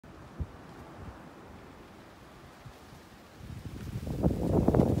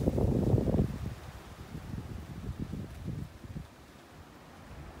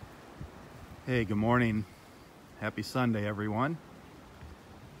Hey, good morning. Happy Sunday, everyone.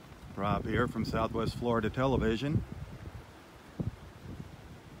 Rob here from Southwest Florida Television.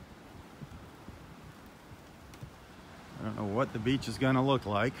 I don't know what the beach is going to look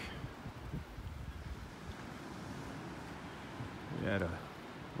like. We had a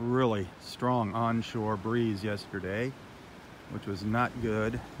really strong onshore breeze yesterday, which was not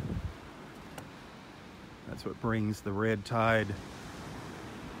good. That's what brings the red tide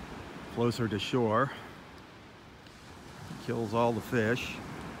closer to shore. Kills all the fish.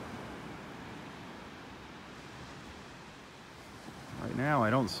 Right now I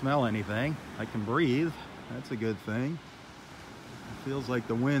don't smell anything. I can breathe. That's a good thing. It feels like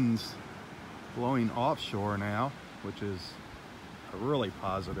the wind's blowing offshore now, which is a really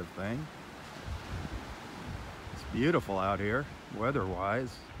positive thing. It's beautiful out here,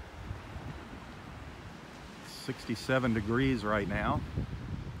 weather-wise. 67 degrees right now.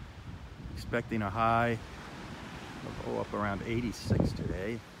 Expecting a high of up around 86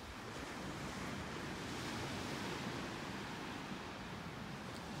 today.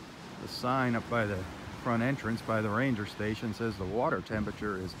 The sign up by the front entrance by the ranger station says the water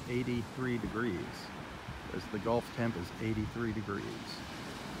temperature is 83 degrees. As the Gulf temp is 83 degrees.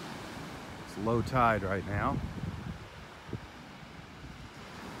 It's low tide right now.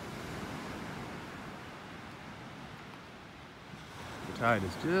 The tide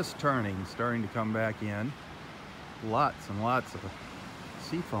is just turning, starting to come back in. Lots and lots of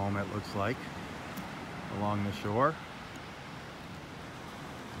sea foam, it looks like, along the shore.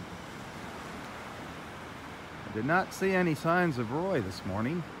 I did not see any signs of Roy this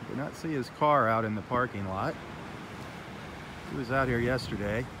morning. I did not see his car out in the parking lot. He was out here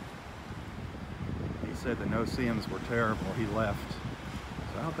yesterday. He said the no-see-ums were terrible. He left.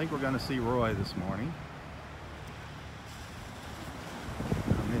 So I don't think we're going to see Roy this morning.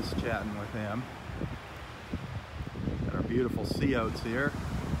 I miss chatting with him. Got our beautiful sea oats here,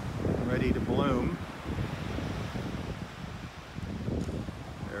 ready to bloom.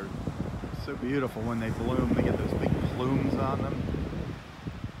 They're so beautiful when they bloom. They get those big plumes on them.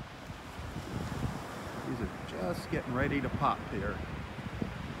 These are just getting ready to pop here.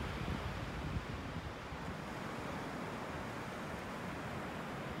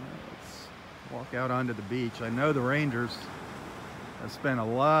 Let's walk out onto the beach. I know the rangers have spent a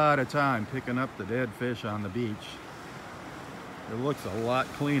lot of time picking up the dead fish on the beach. It looks a lot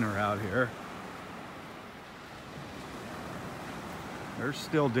cleaner out here. There's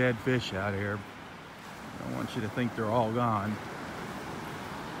still dead fish out here. I don't want you to think they're all gone.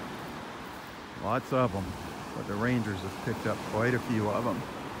 Lots of them, but the rangers have picked up quite a few of them.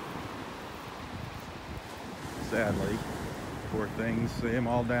 Sadly, poor things, see them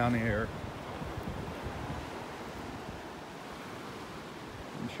all down here.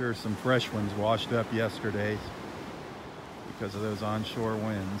 I'm sure some fresh ones washed up yesterday because of those onshore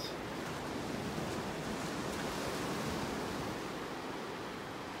winds.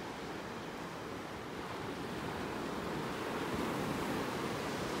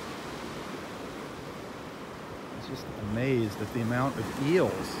 Just amazed at the amount of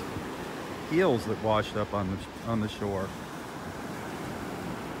eels that washed up on the shore.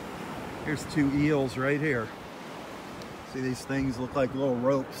 Here's two eels right here. See, these things look like little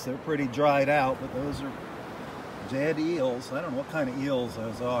ropes. They're pretty dried out, but those are dead eels. I don't know what kind of eels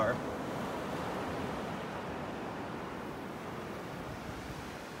those are.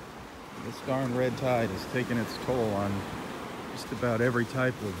 This darn red tide is taking its toll on just about every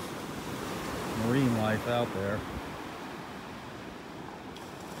type of marine life out there.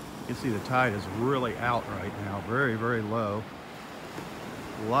 You can see the tide is really out right now, very, very low.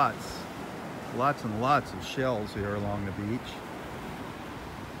 Lots and lots of shells here along the beach.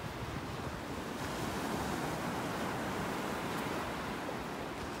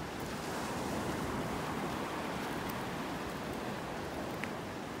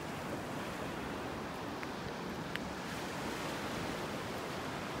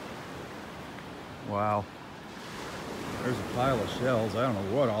 Wow. There's a pile of shells. I don't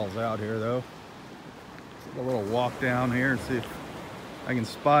know what all's out here though. Let's take a little walk down here and see if I can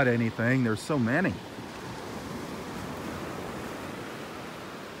spot anything. There's so many.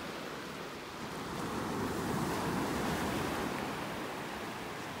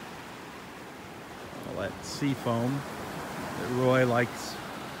 All that sea foam that Roy likes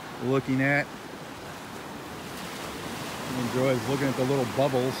looking at. He enjoys looking at the little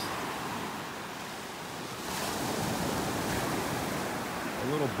bubbles.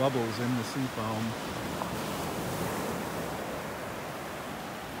 Little bubbles in the sea foam.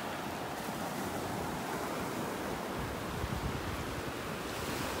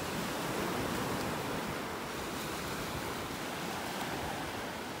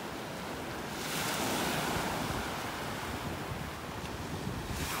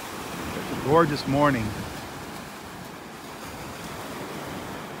 gorgeous morning.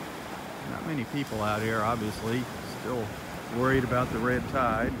 Not many people out here, obviously. Still worried about the red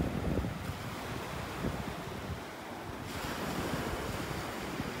tide.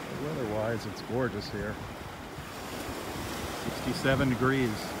 Weather-wise, it's gorgeous here. 67 degrees.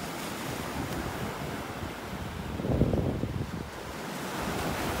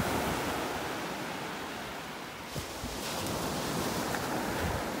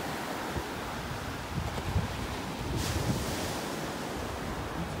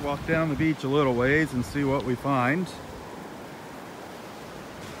 Walk down the beach a little ways and see what we find.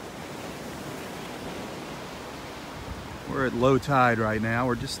 We're at low tide right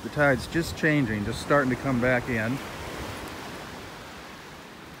now. The tide's just changing, just starting to come back in.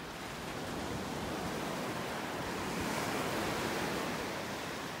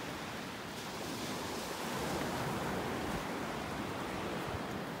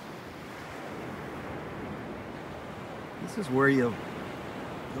 This is where you'll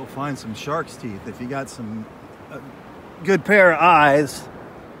find some shark's teeth if you got a good pair of eyes.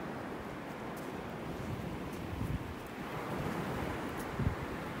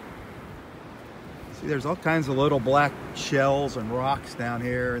 See, there's all kinds of little black shells and rocks down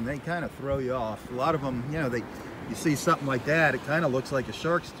here, and they kind of throw you off. A lot of them, you know, you see something like that, it kind of looks like a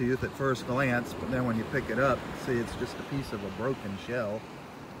shark's tooth at first glance, but then when you pick it up, see, it's just a piece of a broken shell.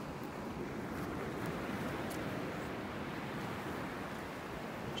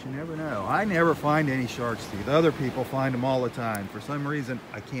 You never know. I never find any shark's teeth. Other people find them all the time. For some reason,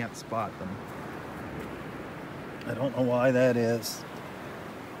 I can't spot them. I don't know why that is.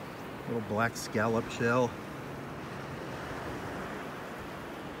 Little black scallop shell.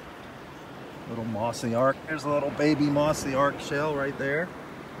 Little mossy arc. There's a little baby mossy arc shell right there.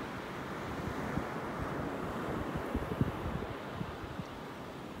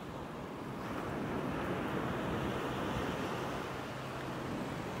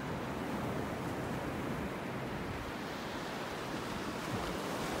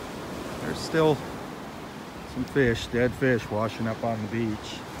 There's still some fish, dead fish, washing up on the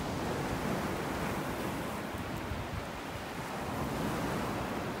beach.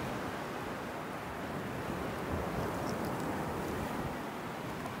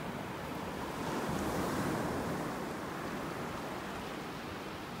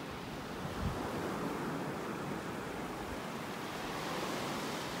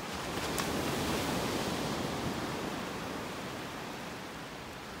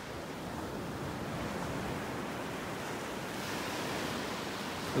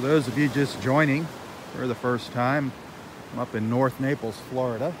 For those of you just joining for the first time, I'm up in North Naples,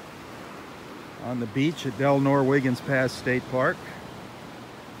 Florida, on the beach at Delnor-Wiggins Pass State Park.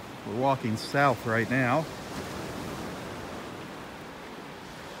 We're walking south right now.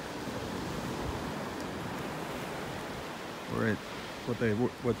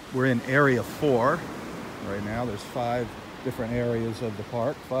 We're in area 4 right now. There's 5 different areas of the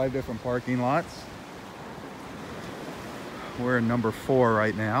park, 5 different parking lots. We're in number 4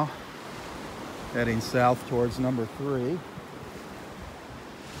 right now, heading south towards number 3.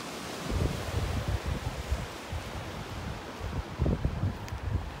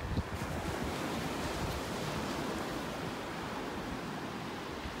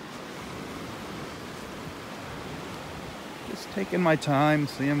 Just taking my time,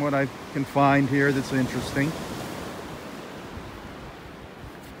 seeing what I can find here that's interesting.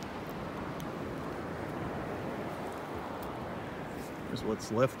 There's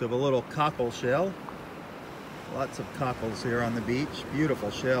what's left of a little cockle shell. Lots of cockles here on the beach. Beautiful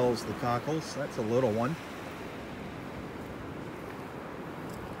shells, the cockles. That's a little one.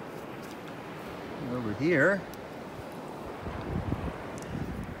 Over here,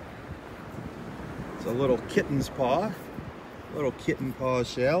 it's a little kitten's paw. Little kitten paw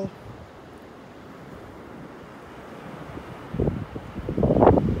shell.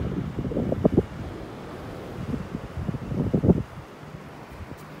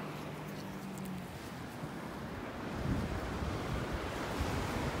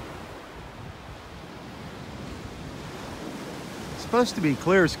 Supposed to be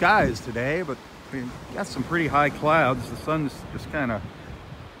clear skies today, but we got some pretty high clouds. The sun's just kind of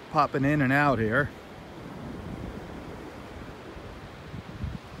popping in and out here.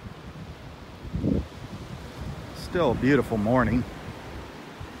 Still a beautiful morning.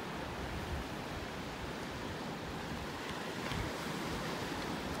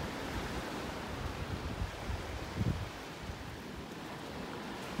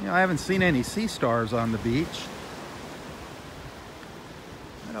 You know, I haven't seen any sea stars on the beach.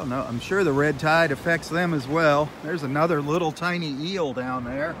 I don't know. I'm sure the red tide affects them as well. There's another little tiny eel down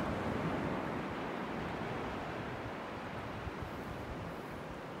there.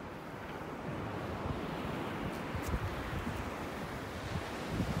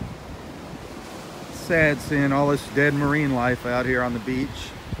 Sad seeing all this dead marine life out here on the beach.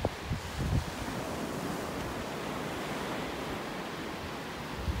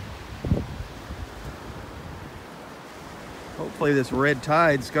 Hopefully this red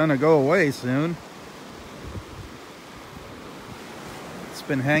tide's gonna go away soon. It's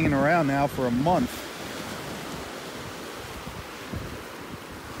been hanging around now for a month.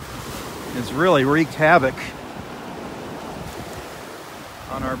 It's really wreaked havoc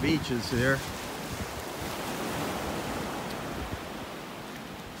on our beaches here.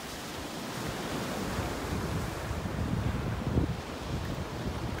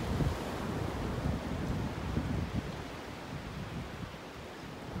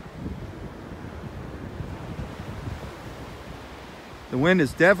 The wind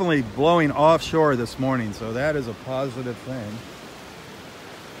is definitely blowing offshore this morning, so that is a positive thing.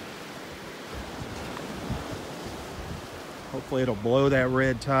 Hopefully it'll blow that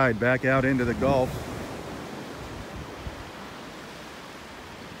red tide back out into the Gulf.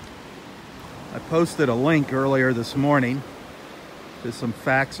 I posted a link earlier this morning to some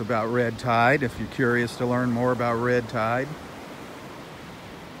facts about red tide if you're curious to learn more about red tide.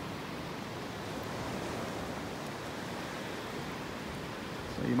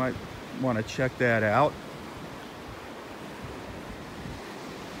 So you might want to check that out.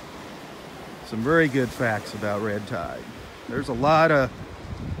 Some very good facts about red tide. There's a lot of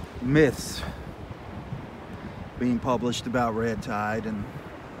myths being published about red tide, and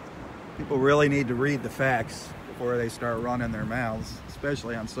people really need to read the facts before they start running their mouths,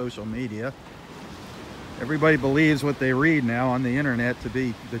 especially on social media. Everybody believes what they read now on the internet to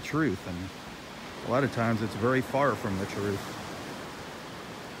be the truth, and a lot of times it's very far from the truth.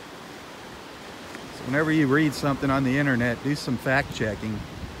 So whenever you read something on the internet, do some fact checking,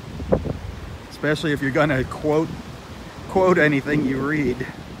 especially if you're going to quote anything you read.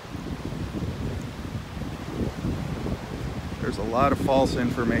 There's a lot of false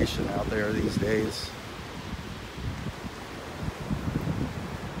information out there these days.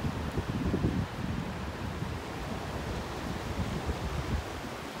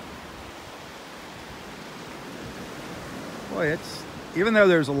 Boy, it's, even though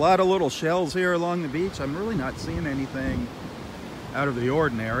there's a lot of little shells here along the beach, I'm really not seeing anything out of the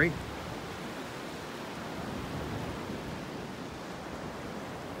ordinary.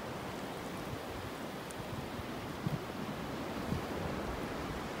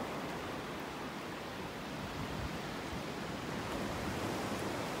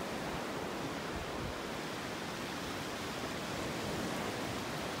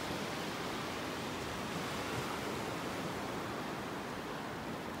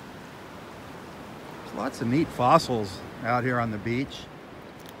 Lots of neat fossils out here on the beach.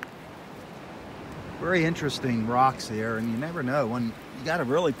 Very interesting rocks here, and you never know when you got to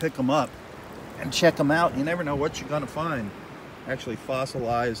really pick them up and check them out. You never know what you're going to find actually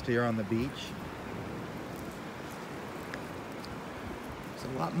fossilized here on the beach.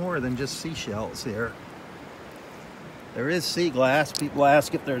 There's a lot more than just seashells here. There is sea glass. People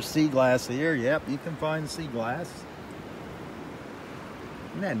ask if there's sea glass here. Yep, you can find sea glass.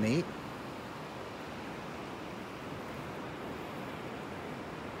 Isn't that neat?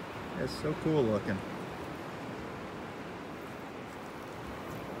 It's so cool looking.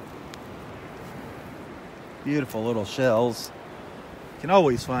 Beautiful little shells. You can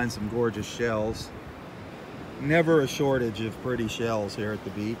always find some gorgeous shells. Never a shortage of pretty shells here at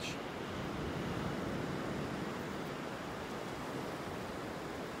the beach.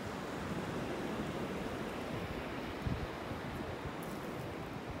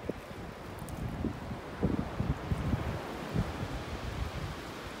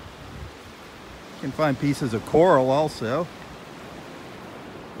 You can find pieces of coral also.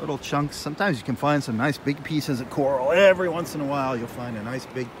 Little chunks. Sometimes you can find some nice big pieces of coral. Every once in a while you'll find a nice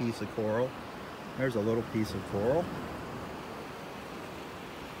big piece of coral. There's a little piece of coral.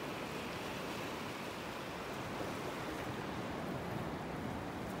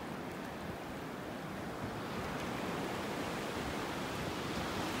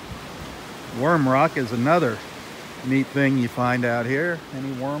 Worm rock is another neat thing you find out here.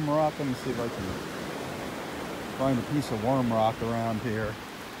 Any worm rock? Let me see if I can find a piece of worm rock around here.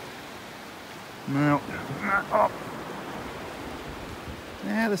 No. Oh.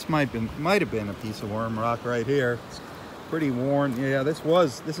 Yeah, this might have been a piece of worm rock right here. It's pretty worn. Yeah, this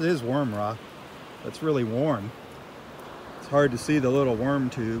is worm rock. That's really worn. It's hard to see the little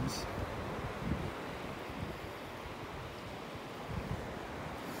worm tubes.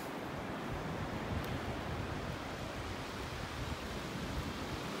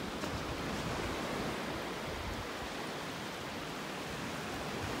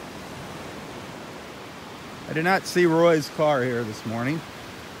 I did not see Roy's car here this morning.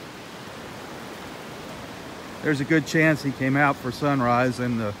 There's a good chance he came out for sunrise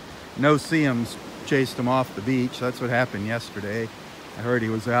and the no-see-ums chased him off the beach. That's what happened yesterday. I heard he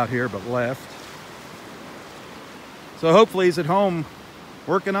was out here but left. So hopefully he's at home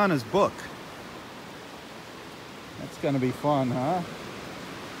working on his book. That's gonna be fun, huh?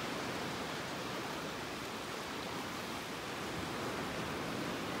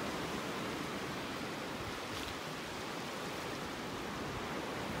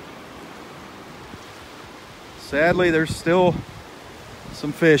 Sadly, there's still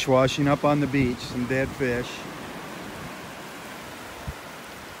some fish washing up on the beach, some dead fish.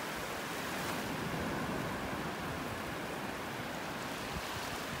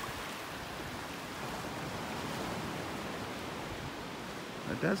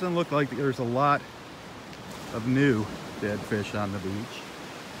 It doesn't look like there's a lot of new dead fish on the beach.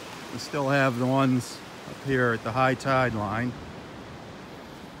 We still have the ones up here at the high tide line.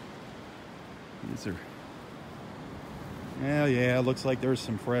 These are, yeah, it looks like there's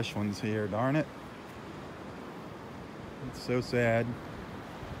some fresh ones here, darn it. It's so sad.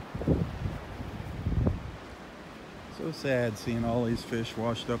 So sad seeing all these fish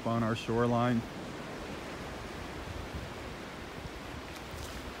washed up on our shoreline.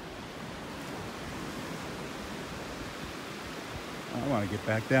 I want to get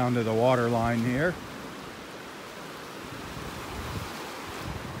back down to the water line here.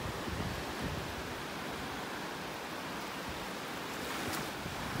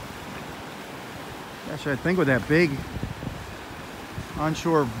 Gosh, I think with that big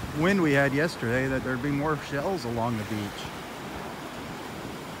onshore wind we had yesterday that there'd be more shells along the beach.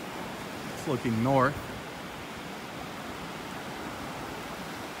 It's looking north.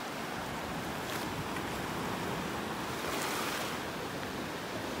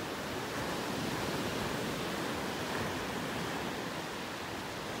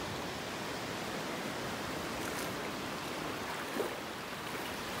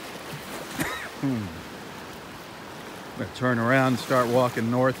 I'm gonna turn around and start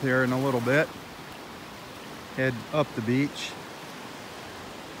walking north here in a little bit. Head up the beach.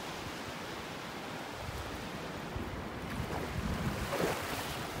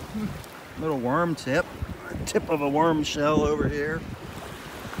 Little worm tip. Tip of a worm shell over here.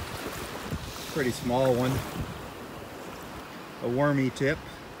 Pretty small one. A wormy tip.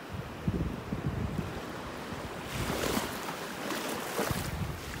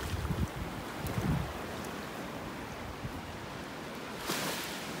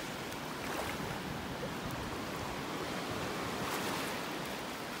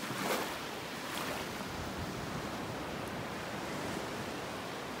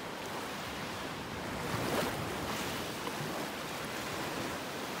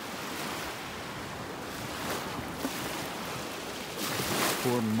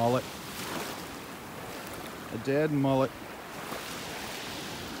 Poor mullet. A dead mullet.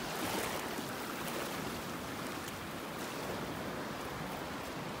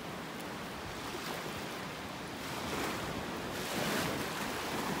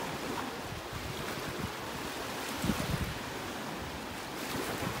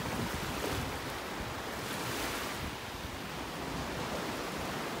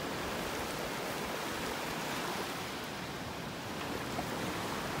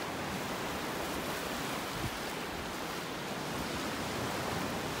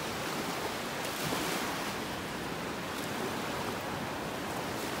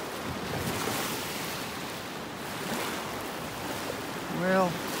 Well, I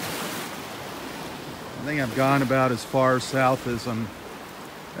think I've gone about as far south as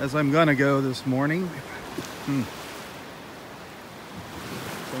I'm gonna go this morning. Some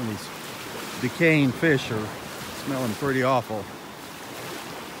of these decaying fish are smelling pretty awful.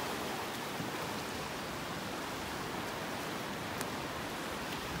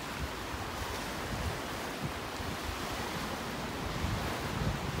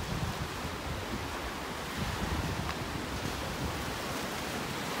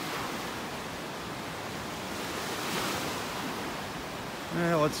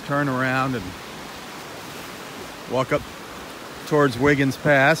 Well, let's turn around and walk up towards Wiggins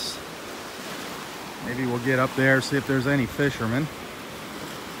Pass. Maybe we'll get up there, see if there's any fishermen.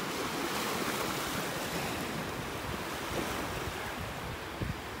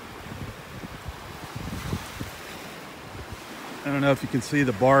 I don't know if you can see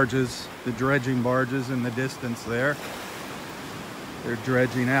the barges, the dredging barges in the distance there. They're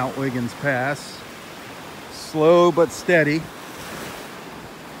dredging out Wiggins Pass. Slow but steady.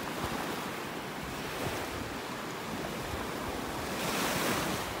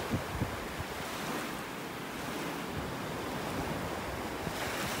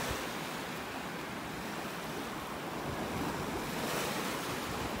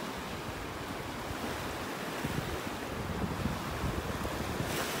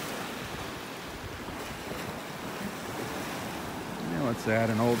 What's that,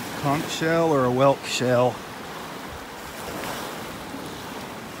 an old conch shell or a whelk shell?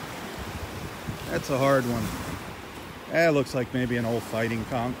 That's a hard one. That looks like maybe an old fighting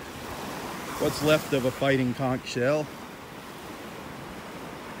conch. What's left of a fighting conch shell.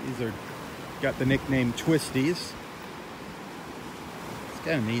 These are got the nickname twisties. It's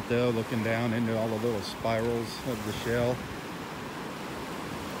kind of neat though, looking down into all the little spirals of the shell.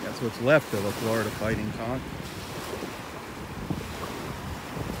 That's what's left of a Florida fighting conch.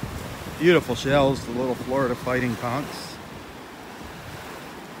 Beautiful shells, the little Florida fighting conchs.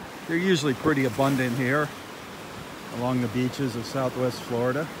 They're usually pretty abundant here along the beaches of Southwest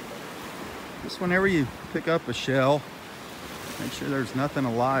Florida. Just whenever you pick up a shell, make sure there's nothing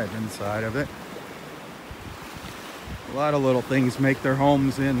alive inside of it. A lot of little things make their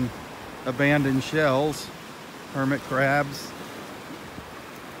homes in abandoned shells. Hermit crabs.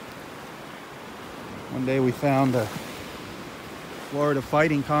 One day we found a Florida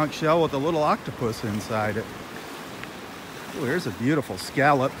fighting conch shell with a little octopus inside it. Oh, here's a beautiful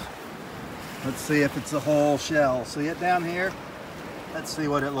scallop. Let's see if it's a whole shell. See it down here? Let's see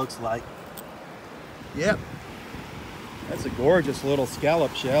what it looks like. Yep. That's a gorgeous little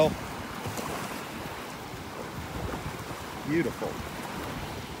scallop shell. Beautiful.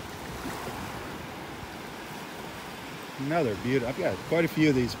 Another beautiful. I've got quite a few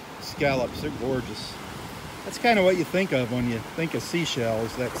of these scallops. They're gorgeous. That's kind of what you think of when you think of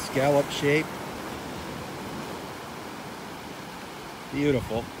seashells, that scallop shape.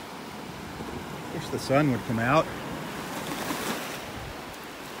 Beautiful. Wish the sun would come out.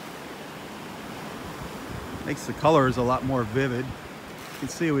 Makes the colors a lot more vivid. You can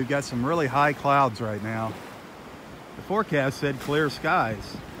see we've got some really high clouds right now. The forecast said clear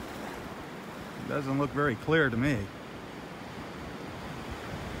skies. It doesn't look very clear to me.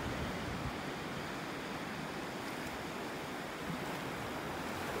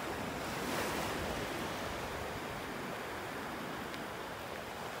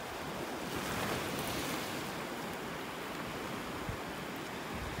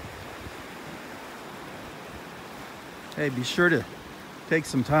 Hey, be sure to take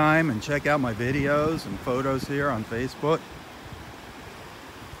some time and check out my videos and photos here on Facebook.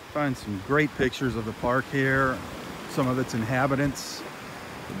 Find some great pictures of the park here, some of its inhabitants,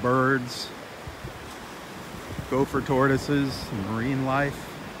 the birds, gopher tortoises, and marine life.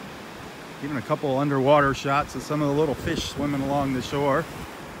 Even a couple underwater shots of some of the little fish swimming along the shore.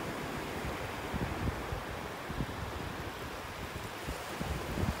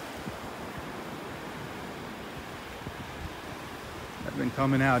 I've been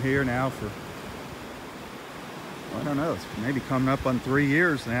coming out here now for, I don't know, it's maybe coming up on 3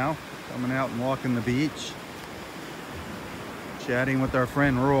 years now. Coming out and walking the beach. Chatting with our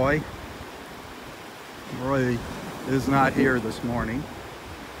friend Roy. Roy is not here this morning.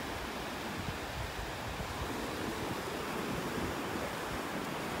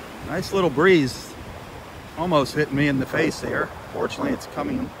 Nice little breeze. Almost hit me in the face here. Fortunately, it's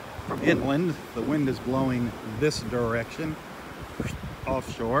coming from inland. The wind is blowing this direction.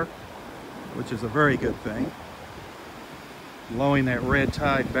 Offshore, which is a very good thing. Blowing that red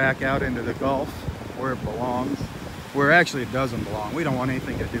tide back out into the Gulf where it belongs. Where actually it doesn't belong. We don't want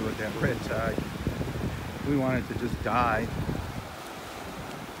anything to do with that red tide. We want it to just die.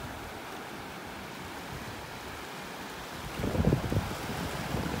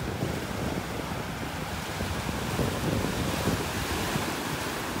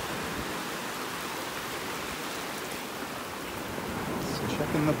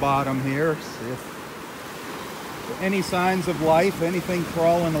 Checking the bottom here, see if any signs of life, anything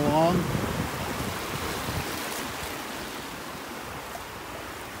crawling along.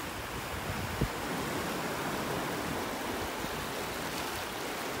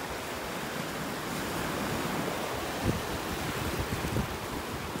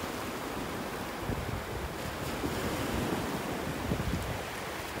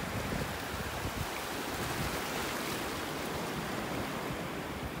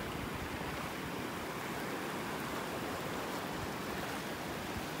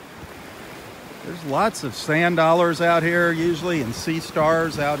 There's lots of sand dollars out here usually and sea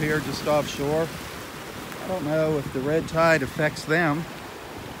stars out here just offshore. I don't know if the red tide affects them.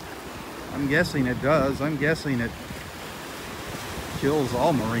 I'm guessing it does. I'm guessing it kills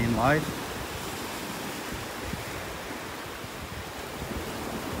all marine life.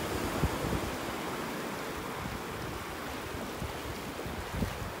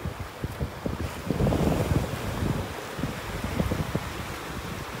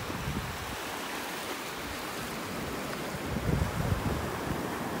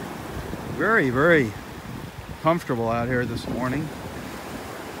 Very, very comfortable out here this morning.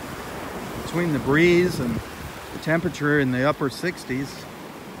 between the breeze and the temperature in the upper 60s.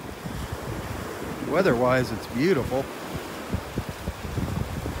 Weather-wise, it's beautiful.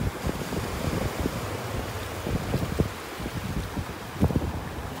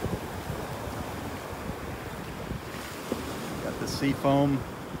 Got the sea foam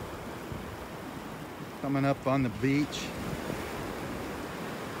coming up on the beach.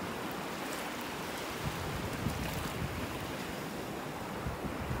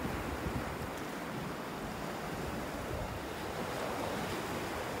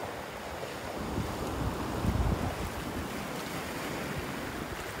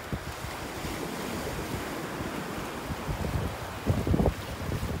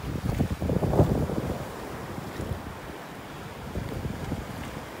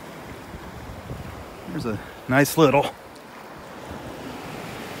 There's a nice little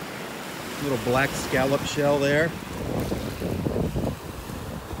black scallop shell there.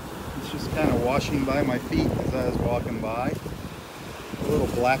 It's just kind of washing by my feet as I was walking by. A little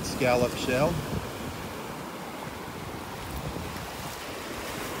black scallop shell.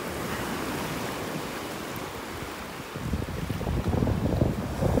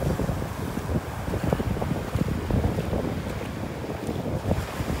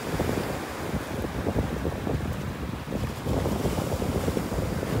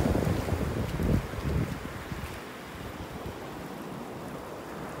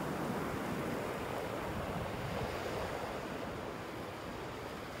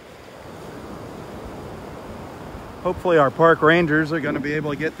 Hopefully our park rangers are going to be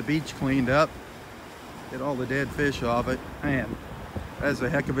able to get the beach cleaned up, get all the dead fish off it. Man, that's a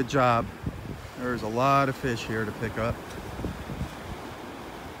heck of a job. There's a lot of fish here to pick up.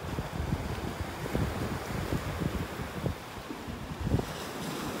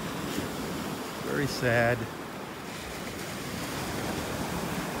 Very sad.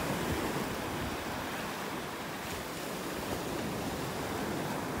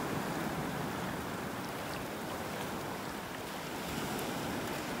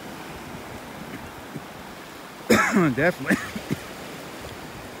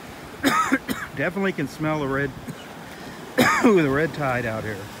 Definitely can smell the red the red tide out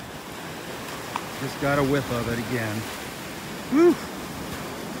here. Just got a whiff of it again. Whew.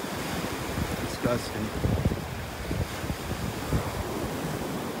 Disgusting.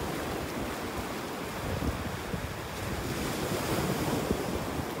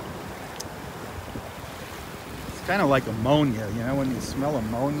 It's kind of like ammonia, you know, when you smell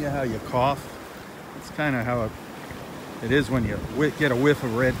ammonia, how you cough. It's kind of how it is when you get a whiff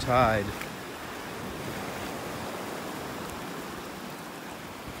of red tide.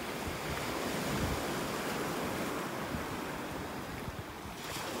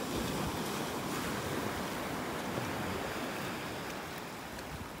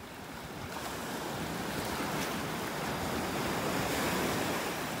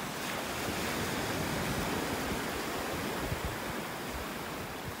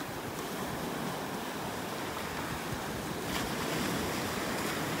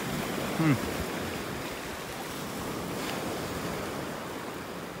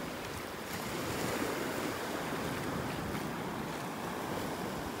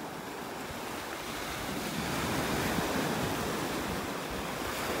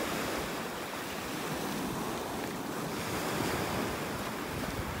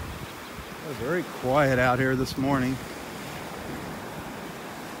 Very quiet out here this morning.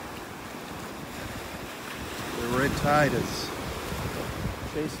 The red tide has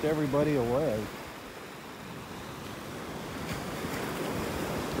chased everybody away.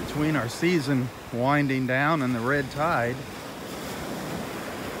 Between our season winding down and the red tide,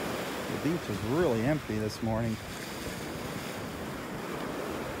 the beach is really empty this morning.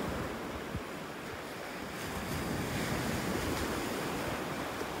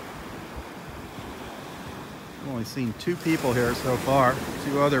 I've only seen 2 people here so far,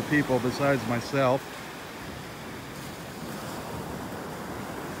 2 other people besides myself.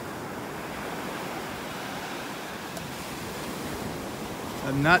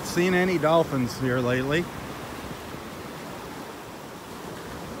 I've not seen any dolphins here lately.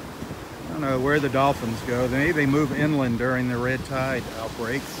 I don't know where the dolphins go. Maybe they move inland during the red tide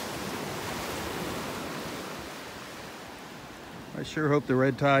outbreaks. I sure hope the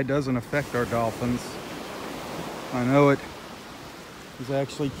red tide doesn't affect our dolphins. I know it has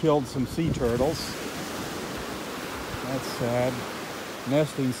actually killed some sea turtles. That's sad.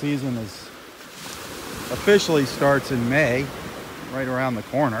 Nesting season officially starts in May, right around the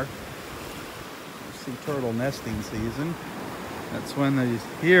corner. Sea turtle nesting season. That's when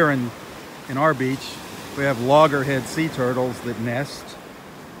here in our beach, we have loggerhead sea turtles that nest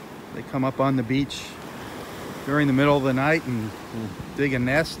They come up on the beach during the middle of the night and dig a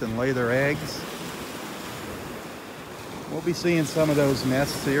nest and lay their eggs. We'll be seeing some of those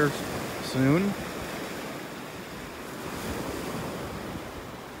nests here soon.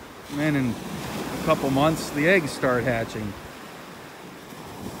 And then in a couple months, the eggs start hatching.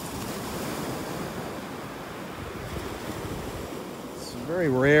 It's very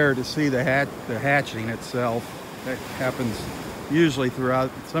rare to see the hatching itself. That happens usually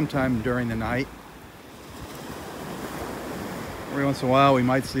throughout, sometime during the night. Every once in a while we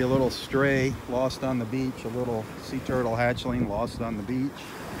might see a little stray lost on the beach, a little sea turtle hatchling lost on the beach.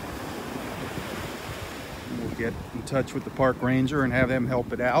 And we'll get in touch with the park ranger and have them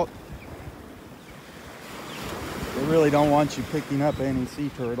help it out. They really don't want you picking up any sea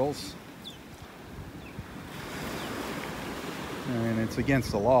turtles. And it's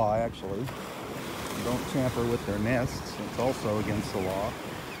against the law, actually. Don't tamper with their nests. It's also against the law.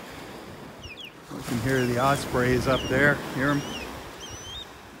 You can hear the ospreys up there. Hear them?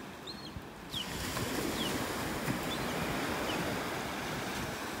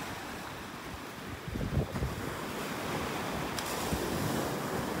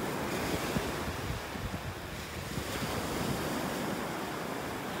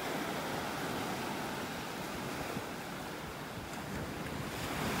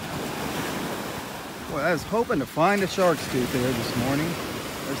 Well, I was hoping to find a shark's tooth there this morning.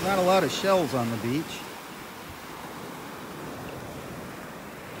 There's not a lot of shells on the beach.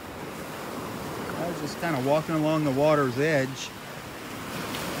 I was just kind of walking along the water's edge,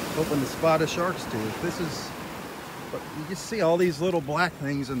 hoping to spot a shark's tooth. But you just see all these little black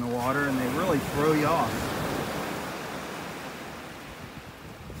things in the water and they really throw you off.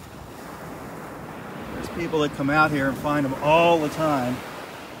 There's people that come out here and find them all the time.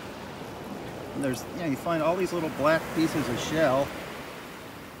 There's, you find all these little black pieces of shell,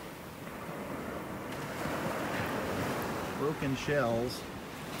 broken shells.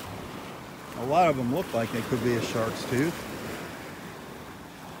 A lot of them look like they could be a shark's tooth.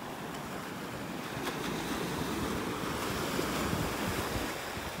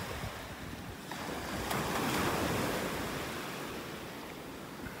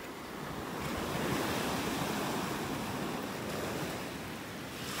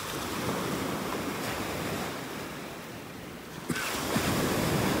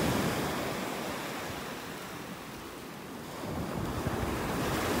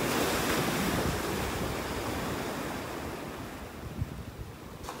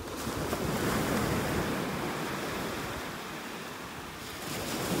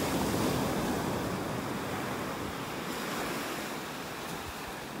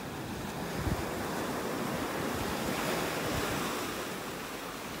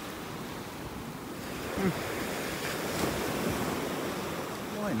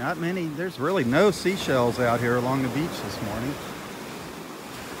 Boy, not many. There's really no seashells out here along the beach this morning.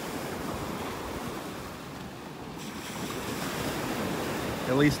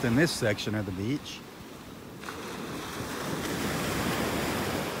 At least in this section of the beach.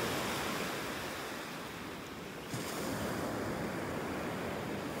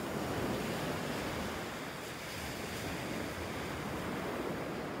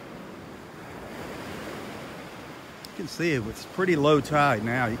 You can see it's pretty low tide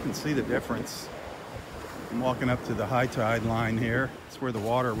now. You can see the difference. I'm walking up to the high tide line here. It's where the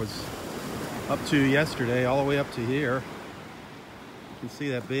water was up to yesterday, all the way up to here. You can see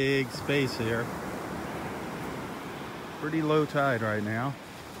that big space here. Pretty low tide right now.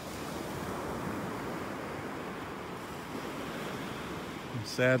 And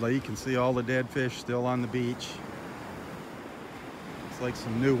sadly, you can see all the dead fish still on the beach. Looks like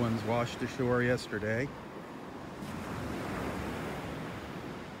some new ones washed ashore yesterday.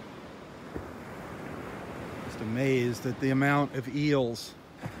 Amazed at the amount of eels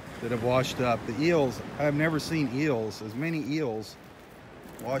that have washed up. The eels, I've never seen eels, as many eels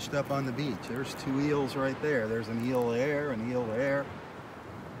washed up on the beach. There's two eels right there. There's an eel there, an eel there.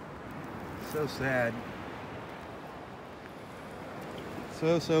 So sad.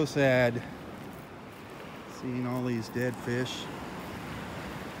 So sad. Seeing all these dead fish.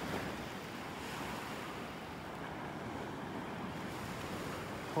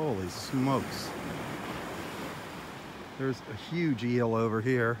 Holy smokes. There's a huge eel over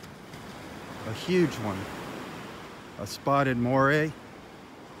here, a huge one, a spotted moray.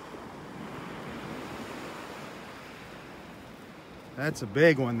 That's a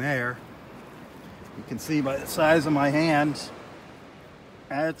big one there. You can see by the size of my hand,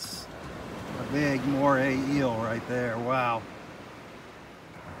 that's a big moray eel right there. Wow.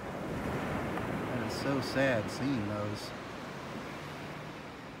 That is so sad seeing those.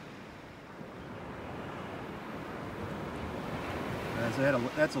 has.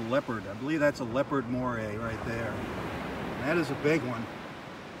 That's a leopard. I believe that's a leopard moray right there. And that is a big one.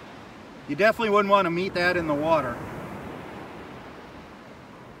 You definitely wouldn't want to meet that in the water.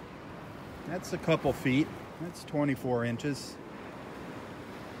 That's a couple feet. That's 24 inches.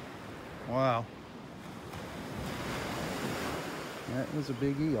 Wow. That was a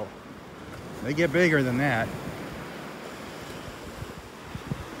big eel. They get bigger than that.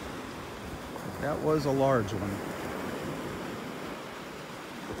 That was a large one.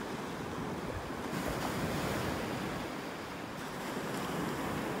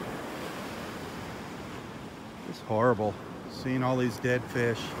 It's horrible seeing all these dead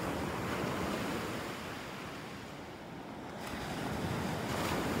fish.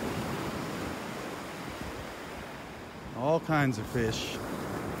 All kinds of fish.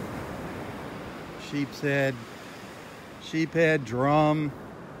 Sheephead, drum,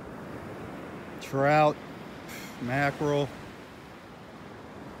 trout, mackerel,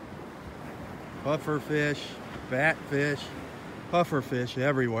 pufferfish, batfish, pufferfish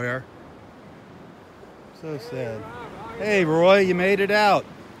everywhere. So sad. Hey Roy, you made it out.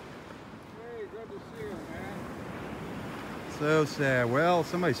 Hey, good to see you, man. So sad. Well,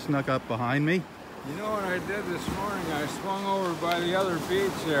 somebody snuck up behind me. You know what I did this morning? I swung over by the other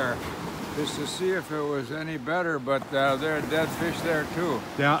beach there just to see if it was any better, but there are dead fish there too.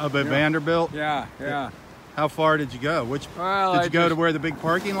 Down up at Vanderbilt? Yeah, yeah. How far did you go? Did you go to where the big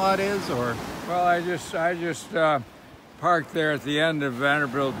parking lot is, or? Well, I just parked there at the end of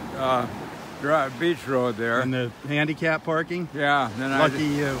Vanderbilt Beach Road there. In the handicap parking? Yeah. Then Lucky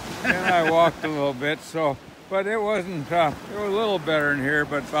you. Then I walked a little bit, but it wasn't, it was a little better in here,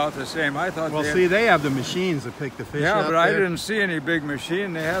 but about the same. I thought. Well, they have the machines that pick the fish up. Yeah, but I didn't see any big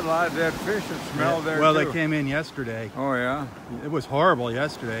machine. They had a lot of dead fish that smelled there, well, too. they came in yesterday. Oh, yeah? It was horrible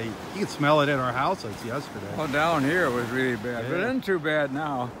yesterday. You could smell it in our house yesterday. Well, down here it was really bad, Yeah. but it isn't too bad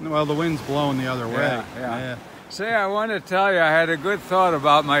now. Well, the wind's blowing the other way. Yeah. Say, I want to tell you, I had a good thought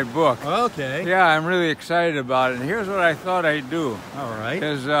about my book. Okay. Yeah, I'm really excited about it. And here's what I thought I'd do. All right.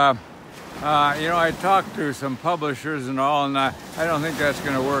 Is, you know, I talked to some publishers and all, and I don't think that's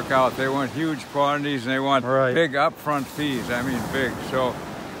going to work out. They want huge quantities, and they want big upfront fees. I mean, big. So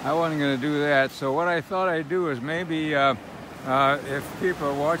I wasn't going to do that. So what I thought I'd do is maybe if people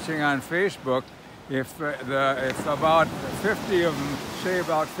are watching on Facebook, if about 50 of them, say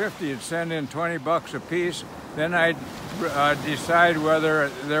about 50, would send in $20 a piece, then I'd decide whether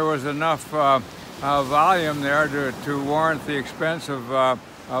there was enough volume there to warrant the expense of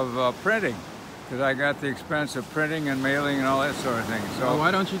printing, because I got the expense of printing and mailing and all that sort of thing. So well,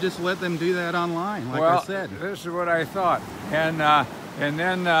 why don't you just let them do that online, like I said? This is what I thought, and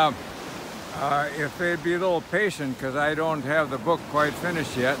then if they'd be a little patient, because I don't have the book quite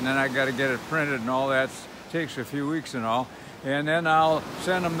finished yet, and then I got to get it printed, and all that takes a few weeks and all. And then I'll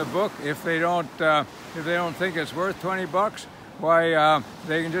send them the book. If they don't think it's worth $20, why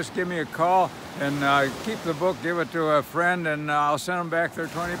they can just give me a call and keep the book, give it to a friend, and I'll send them back their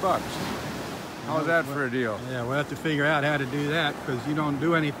 $20. How's that for a deal? Yeah, we'll have to figure out how to do that, because you don't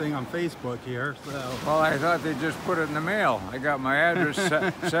do anything on Facebook here. So. Well, I thought they'd just put it in the mail. I got my address,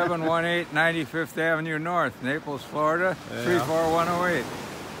 718 95th Avenue North, Naples, Florida, 34108.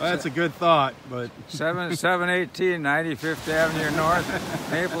 Well, that's a good thought, but 718 95th Avenue North,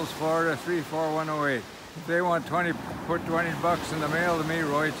 Naples, Florida, 34108. If they want put $20 in the mail to me,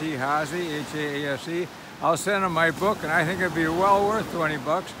 Roy T. Haase, Haase, I'll send them my book, and I think it'd be well worth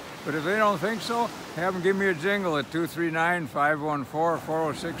 $20. But if they don't think so, have them give me a jingle at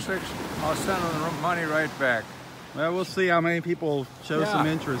 239-514-4066. I'll send them the money right back. Well, we'll see how many people show some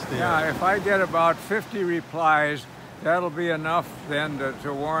interest there. Yeah, if I get about 50 replies, that'll be enough then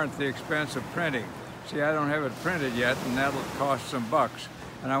to warrant the expense of printing. See, I don't have it printed yet, and that'll cost some bucks.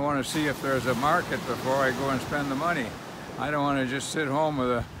 And I want to see if there's a market before I go and spend the money. I don't want to just sit home with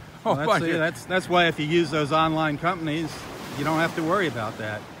a whole bunch of... That's why if you use those online companies, you don't have to worry about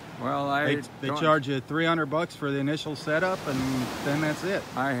that. Well, they charge you $300 for the initial setup, and then that's it.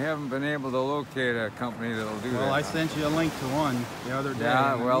 I haven't been able to locate a company that'll do that. Well, I sent you a link to one the other day.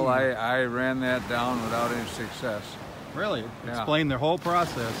 Yeah, well, I ran that down without any success. Really? Yeah. Explain their whole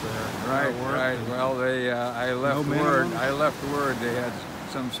process there. Right. Well, I left word. I left word. They had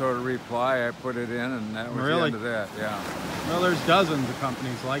some sort of reply. I put it in, and that was the end of that. Yeah. Well, there's dozens of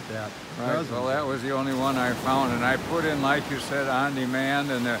companies like that. Right. Dozens. Well, that was the only one I found, and I put in, like you said, on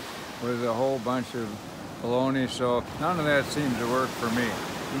demand, and there was a whole bunch of baloney. So none of that seemed to work for me.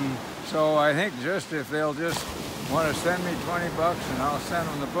 So I think if they'll just want to send me $20, and I'll send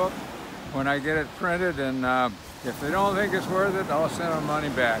them the book when I get it printed, and if they don't think it's worth it, I'll send them money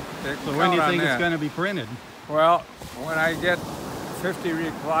back. So when do you think it's going to be printed? Well, when I get 50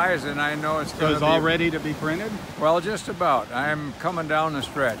 replies, and I know it's going to be... So it's all ready to be printed? Well, just about. I'm coming down the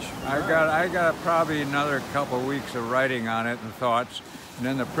stretch. I got probably another couple of weeks of writing on it and thoughts, and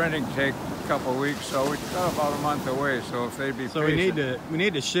then the printing take a couple of weeks, so we've got about a month away. So if they'd be patient. we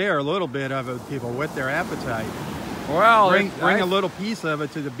need to share a little bit of it with people, with their appetite. Well, bring a little piece of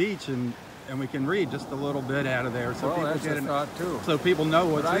it to the beach, and we can read just a little bit out of there, so well, people that's get a thought too. So people know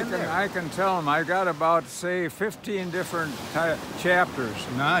what's in there. I can tell them I got about, say, 15 different chapters.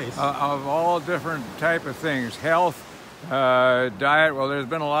 Nice. Of all different type of things, health, diet. Well, there's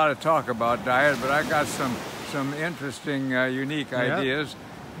been a lot of talk about diet, but I got some interesting, unique ideas,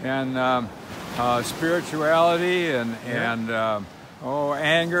 and spirituality, and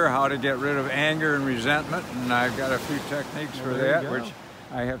anger, how to get rid of anger and resentment, and I've got a few techniques for that, which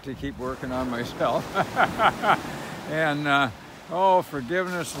I have to keep working on myself. And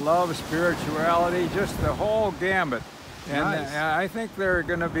forgiveness, love, spirituality, just the whole gambit. And nice. I think there are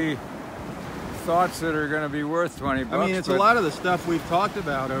going to be thoughts that are going to be worth 20 bucks. I mean, it's a lot of the stuff we've talked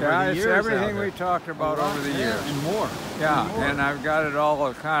about over the years. Yeah, it's everything we talked about over the years. And more. Yeah, and more. And I've got it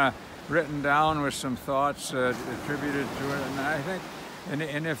all kind of written down with some thoughts attributed to it. And I think,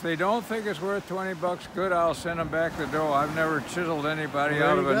 and if they don't think it's worth 20 bucks, good, I'll send them back the dough. I've never chiseled anybody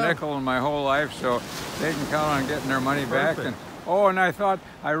out of a nickel in my whole life, so they can count on getting their money back. And I thought,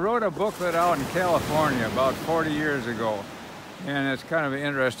 I wrote a booklet out in California about 40 years ago. And it's kind of an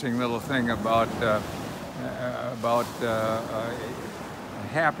interesting little thing about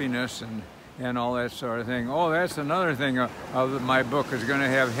happiness and all that sort of thing. Oh, that's another thing of my book is going to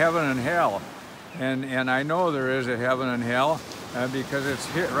have heaven and hell, and I know there is a heaven and hell because it's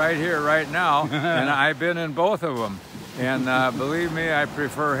right here, right now, and I've been in both of them. And believe me, I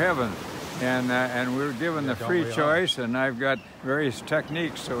prefer heaven. And we're given the free choice, and I've got various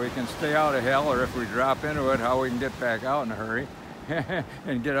techniques so we can stay out of hell, or if we drop into it, how we can get back out in a hurry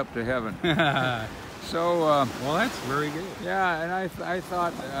and get up to heaven. So, well, that's very good. Yeah, and I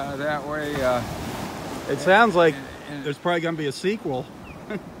thought that way. It sounds like there's probably going to be a sequel.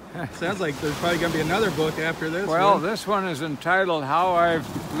 Sounds like there's probably going to be another book after this. Well, this one is entitled "How I've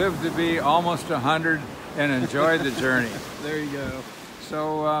Lived to Be Almost 100 and Enjoyed the Journey." There you go.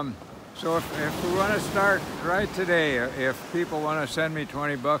 So. So if we want to start right today, if people want to send me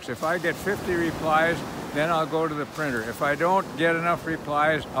 20 bucks, if I get 50 replies, then I'll go to the printer. If I don't get enough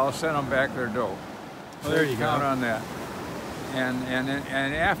replies, I'll send them back their dough. Well, there you go. Count on that. And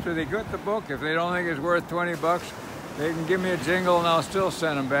after they get the book, if they don't think it's worth 20 bucks, they can give me a jingle and I'll still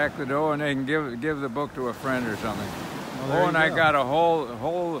send them back the dough, and they can give the book to a friend or something. Well, and I got a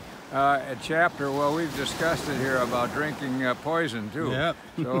whole a chapter, well, we've discussed it here about drinking poison too. Yep.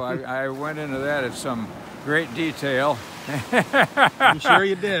 So I went into that at some great detail. I'm sure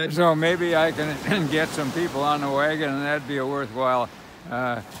you did. So maybe I can get some people on the wagon, and that'd be a worthwhile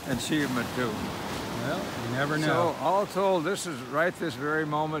achievement too. Well, you never know. So all told, this very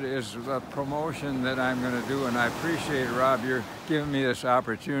moment is a promotion that I'm going to do, and I appreciate, Rob, you're giving me this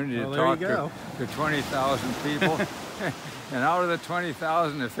opportunity to talk to 20,000 people. And out of the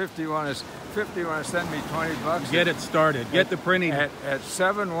 20,000, if 50 want to send me 20 bucks, get it started. Get the printing at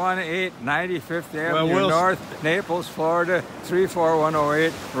 718 95th Avenue North, Naples, Florida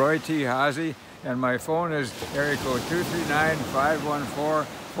 34108. Roy T. Haase, and my phone is area code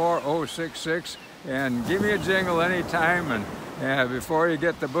 239-514-4066. And give me a jingle anytime, and before you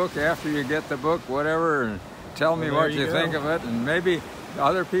get the book, after you get the book, whatever, and tell me what you think of it, and maybe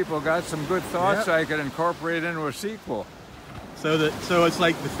other people got some good thoughts I could incorporate into a sequel. So it's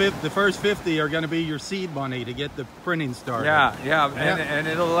like the first 50 are going to be your seed money to get the printing started. Yeah. And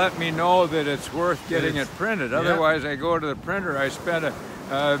it'll let me know that it's worth getting it printed. Otherwise, I go to the printer, I spend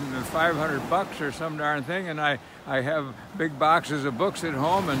 $500 or some darn thing, and I have big boxes of books at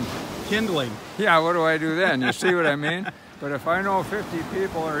home and kindling. Yeah, what do I do then? You see what I mean? But if I know 50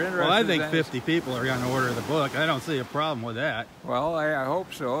 people are interested, well, I think 50 people are going to order the book. I don't see a problem with that. Well, I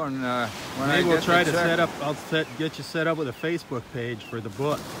hope so. And when maybe we'll try to set up. I'll get you set up with a Facebook page for the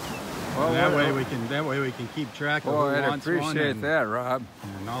book. Well, that way we can keep track of who I'd wants one. Appreciate that, Rob.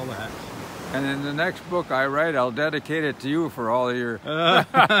 And all that. And in the next book I write, I'll dedicate it to you for all of your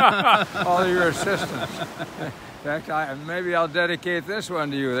all of your assistance. In fact, maybe I'll dedicate this one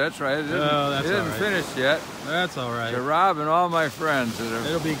to you. That's right. It isn't finished yet. That's all right. To Rob and all my friends.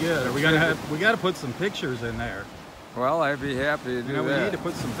 It'll be good. We got to put some pictures in there. Well, I'd be happy to do that. We need to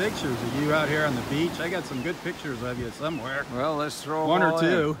put some pictures of you out here on the beach. I got some good pictures of you somewhere. Well, let's throw one or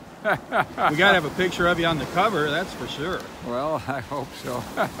two. We got to have a picture of you on the cover, that's for sure. Well, I hope so.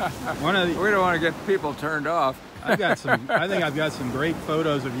 We don't want to get people turned off. I think I've got some great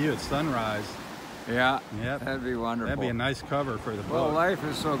photos of you at sunrise. Yeah, Yep. that'd be wonderful. That'd be a nice cover for the book. Well, life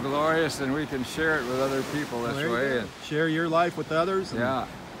is so glorious, and we can share it with other people this way. And share your life with others. And yeah.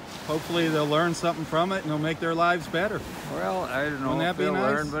 hopefully they'll learn something from it, and it'll make their lives better. Well, I don't know if they'll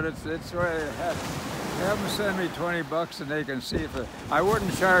learn, but it's right. Have them send me $20 and they can see if I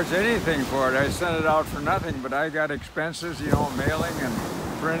wouldn't charge anything for it. I sent it out for nothing, but I got expenses, you know, mailing and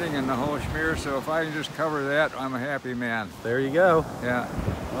printing and the whole schmear. So if I can just cover that, I'm a happy man. There you go. Yeah.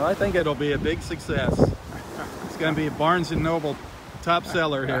 Well, I think it'll be a big success. It's going to be a Barnes & Noble top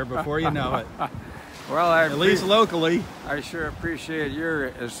seller here before you know it. Well, at least locally. I sure appreciate your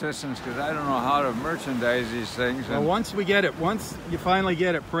assistance because I don't know how to merchandise these things. Well, once you finally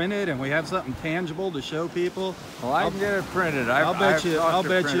get it printed and we have something tangible to show people. Well, I can get it printed. I'll bet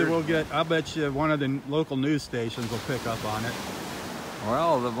you one of the local news stations will pick up on it.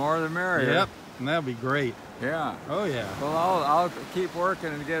 Well, the more the merrier. Yep, and that'll be great. Yeah. Oh yeah. Well, I'll keep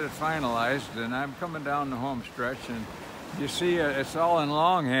working and get it finalized, and I'm coming down the home stretch, and you see, it's all in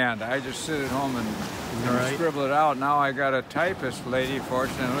longhand. I just sit at home and scribble it out. Now I got a typist lady,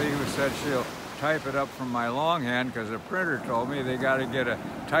 fortunately, who said she'll type it up from my longhand because the printer told me they got to get a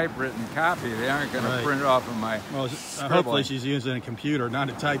typewritten copy. They aren't going to print it off of my hopefully she's using a computer, not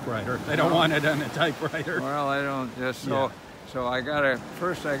a typewriter. They don't want it on a typewriter. Well, I don't just So I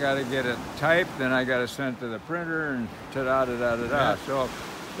first I gotta get it typed, then I gotta send it to the printer, and ta-da-da-da-da-da. Yeah. So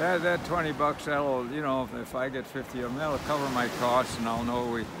that $20, that'll, you know, if I get 50 of them, that'll cover my costs, and I'll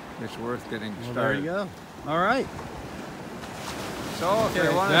know it's worth getting started. There you go. All right. So if they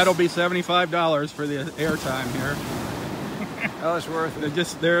want that'll be $75 for the airtime here. Well, it's worth it.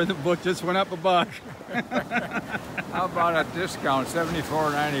 The book just went up $1. How about a discount,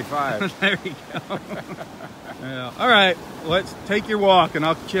 $74.95? There you go. Yeah. All right, let's take your walk, and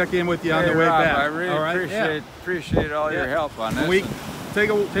I'll check in with you on the way Rob, back. I really appreciate all your help on this.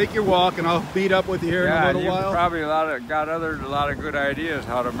 Take your walk, and I'll meet up with you here in a little while. Yeah, probably got a lot of good ideas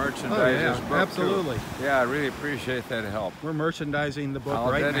how to merchandise this book. Absolutely. Too. Yeah, I really appreciate that help. We're merchandising the book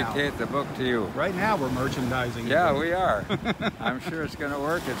right now. I'll dedicate the book to you. Right now, we're merchandising. Yeah, we are. I'm sure it's going to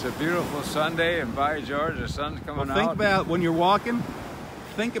work. It's a beautiful Sunday, and by George, the sun's coming out. Think about when you're walking.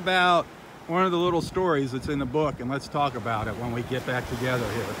 Think about one of the little stories that's in the book, and let's talk about it when we get back together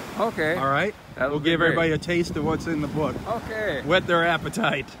here. Okay. All right? We'll give everybody a taste of what's in the book. Okay. Whet their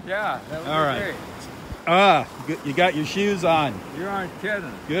appetite. Yeah, that would be great. You got your shoes on. You aren't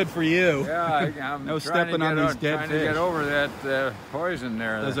kidding. Good for you. Yeah, I'm no stepping on these dead fish. Trying to get over that poison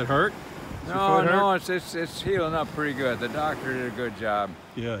there. Does it hurt? No, it's healing up pretty good. The doctor did a good job.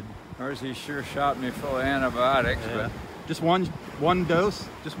 Good. Of course, he sure shot me full of antibiotics, but just one dose,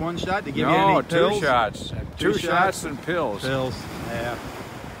 just one shot to give you any pills? 2 shots. Two shots and pills. Pills. Yeah.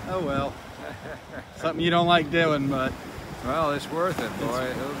 Oh well. Something you don't like doing, but well, it's worth it,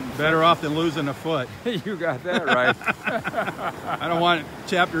 boy. Better off than losing a foot. You got that right. I don't want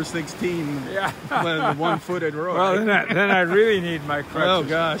chapter 16. Yeah. The one-footed Roy. Well, then I really need my crutches. Oh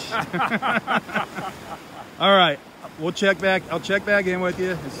gosh. All right. I'll check back in with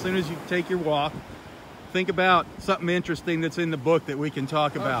you as soon as you take your walk. Think about something interesting that's in the book that we can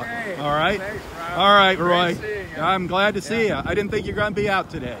talk about. Okay. All right? Thanks, Rob. All right, Roy. You. I'm glad to see you. I didn't think you were going to be out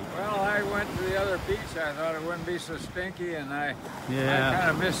today. Well, I went to the other beach. I thought it wouldn't be so stinky, and I kind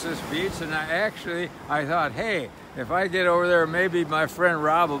of missed this beach. And I thought, hey, if I get over there, maybe my friend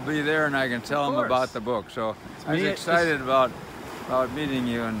Rob will be there, and I can tell him about the book. So I was excited about meeting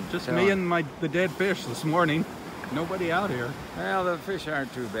you. And just me and the dead fish this morning. Nobody out here. Well, the fish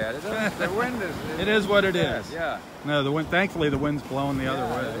aren't too bad. The wind is... It is what it is. Yeah. No, the wind. Thankfully, the wind's blowing the other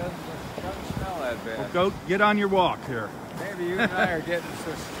way. It doesn't smell that bad. Well, go get on your walk here. Maybe you and I are getting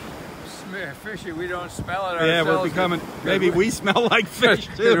so fishy we don't smell it ourselves. Yeah, we're becoming... Maybe we smell like fish,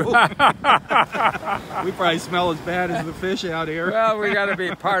 too. We probably smell as bad as the fish out here. Well, we got to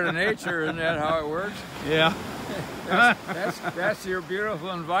be part of nature. Isn't that how it works? Yeah. That's your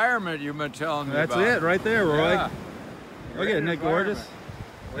beautiful environment you've been telling me about. That's it right there, Roy. Yeah. Look at it, isn't it gorgeous?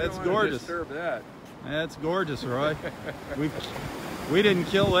 That's gorgeous. Disturb that. That's gorgeous, Roy. We didn't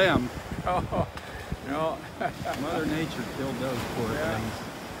kill them. Oh, no. Mother Nature killed those poor things.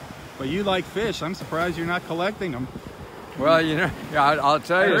 But you like fish. I'm surprised you're not collecting them. Well, you know, I'll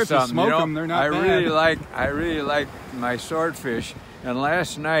tell you something. If you smoke them, they're not bad. I really like my swordfish. And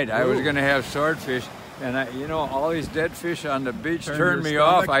last night I was going to have swordfish. And all these dead fish on the beach turned me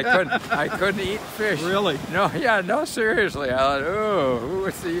off. I couldn't eat fish. Really? No, seriously. I thought,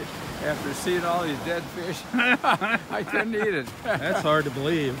 after seeing all these dead fish, I couldn't eat it. That's hard to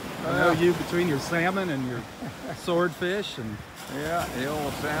believe. I know you between your salmon and your swordfish and the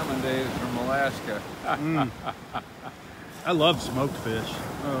old salmon days from Alaska. I love smoked fish.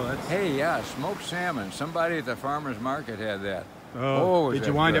 Oh, that's... Hey, yeah, smoked salmon. Somebody at the farmer's market had that. Oh, did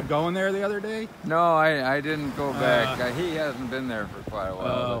you wind up going there the other day? No, I didn't go back. He hasn't been there for quite a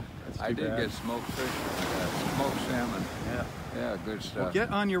while. But I did get smoked fish, smoked salmon. Yeah. Yeah, good stuff. Well, get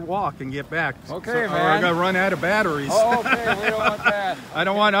on your walk and get back. Okay, man. Or man. I'm going to run out of batteries. Oh, okay, we don't want that. I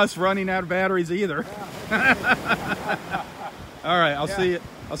don't want us running out of batteries either. All right, I'll see you.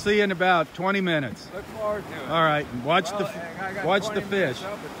 I'll see you in about 20 minutes. Look forward to it. All right, watch the fish.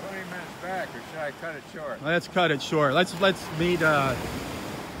 Up and 20 minutes back, or should I cut it short? Let's cut it short. Let's meet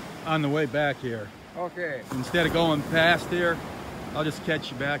on the way back here. Okay. Instead of going past here, I'll just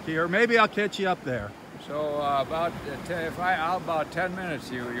catch you back here. Maybe I'll catch you up there. So about 10 minutes.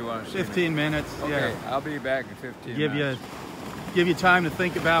 You want to see 15 me? minutes. Okay, yeah. I'll be back in 15 minutes. Give you time to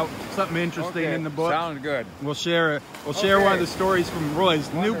think about something interesting in the book. Sounds good. We'll share one of the stories from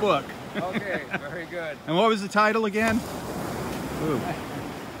Roy's new book. Okay, very good. And what was the title again? Ooh.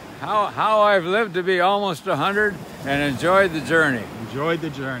 How I've lived to be almost 100 and enjoyed the journey. Enjoyed the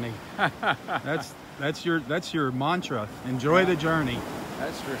journey. That's your mantra. Enjoy the journey.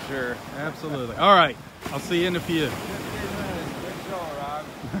 That's for sure. Absolutely. All right. I'll see you in a few. 15 minutes. Good show,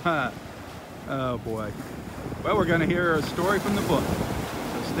 Rob. Oh boy. Well, we're going to hear a story from the book.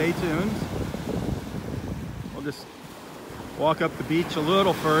 So stay tuned. We'll just walk up the beach a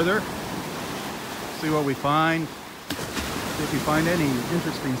little further. See what we find. See if we find any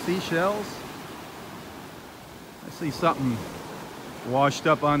interesting seashells. I see something washed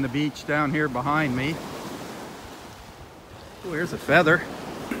up on the beach down here behind me. Oh, here's a feather.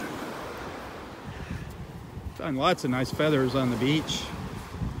 Found lots of nice feathers on the beach.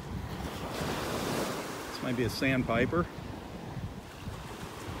 This might be a sandpiper.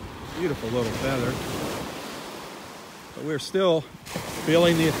 Beautiful little feather. But we're still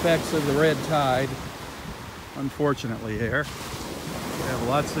feeling the effects of the red tide, unfortunately here. We have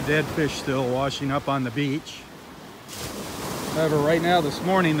lots of dead fish still washing up on the beach. However, right now this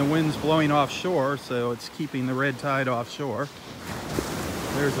morning the wind's blowing offshore, so it's keeping the red tide offshore.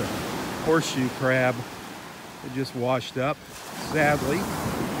 There's a horseshoe crab that just washed up, sadly.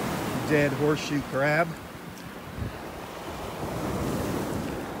 Dead horseshoe crab.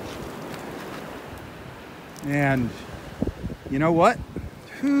 And you know what?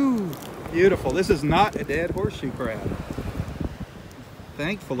 Whew, beautiful. This is not a dead horseshoe crab.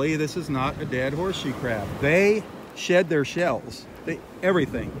 Thankfully, this is not a dead horseshoe crab. They shed their shells.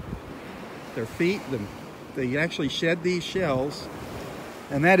 Everything. Their feet, they actually shed these shells.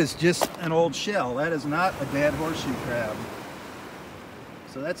 And that is just an old shell. That is not a dead horseshoe crab.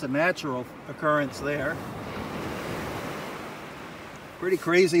 So that's a natural occurrence there. Pretty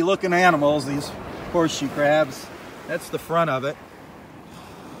crazy looking animals, these horseshoe crabs. That's the front of it.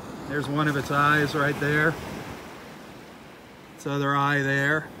 There's one of its eyes right there. Its other eye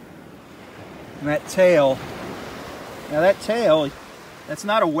there. And that tail. Now that tail, that's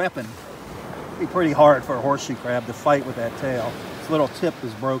not a weapon. It'd be pretty hard for a horseshoe crab to fight with that tail. Its little tip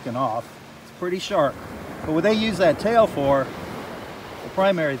is broken off. It's pretty sharp. But what they use that tail for, the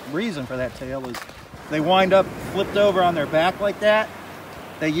primary reason for that tail is they wind up flipped over on their back like that.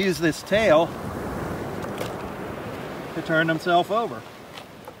 They use this tail to turn themselves over.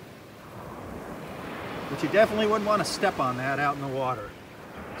 But you definitely wouldn't want to step on that out in the water.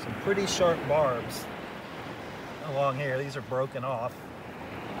 Some pretty sharp barbs along here. These are broken off.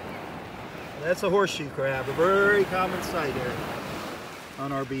 That's a horseshoe crab, a very common sight here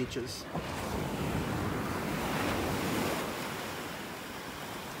on our beaches.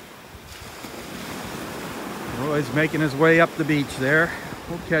 Roy's making his way up the beach there.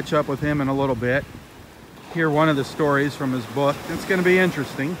 We'll catch up with him in a little bit. Hear one of the stories from his book. It's going to be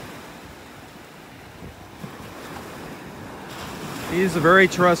interesting. He's a very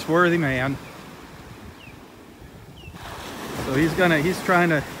trustworthy man. So he's trying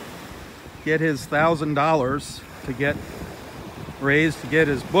to get his $1,000 to get raised to get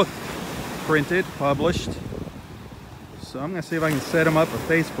his book printed, published. So I'm going to see if I can set him up a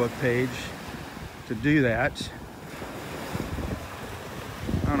Facebook page to do that.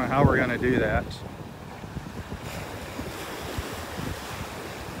 I don't know how we're going to do that.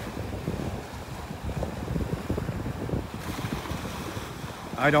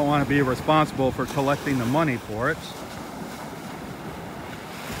 I don't want to be responsible for collecting the money for it.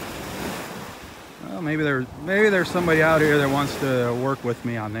 Well, maybe there's somebody out here that wants to work with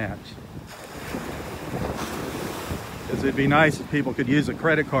me on that. Because it'd be nice if people could use a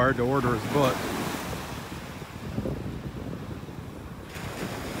credit card to order his book.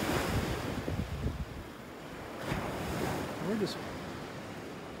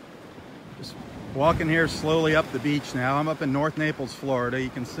 Just walking here slowly up the beach now. I'm up in North Naples, Florida.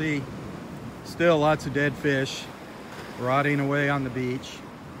 You can see still lots of dead fish rotting away on the beach,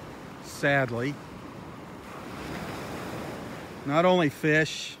 sadly. Not only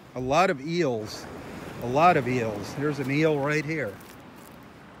fish, a lot of eels. A lot of eels. There's an eel right here.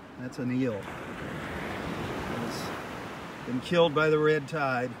 That's an eel. It's been killed by the red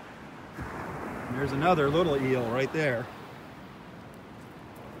tide. And there's another little eel right there.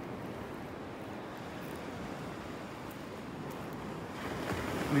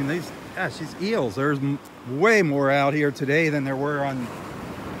 I mean, these eels, there's way more out here today than there were on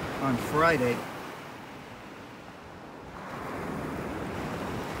Friday.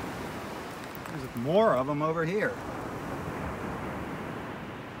 There's more of them over here.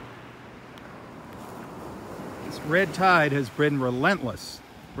 This red tide has been relentless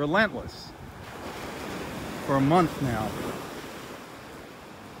for a month now.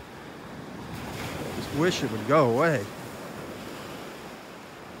 Just wish it would go away.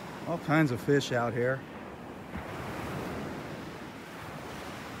 All kinds of fish out here.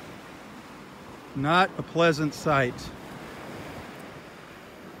 Not a pleasant sight.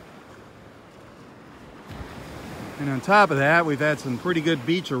 And on top of that, we've had some pretty good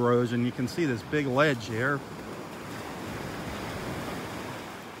beach erosion. You can see this big ledge here.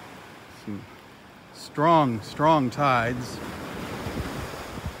 Some strong tides.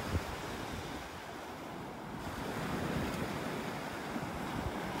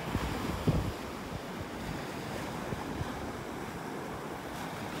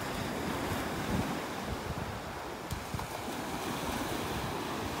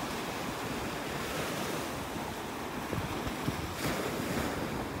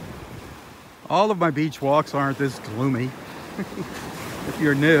 All of my beach walks aren't this gloomy. If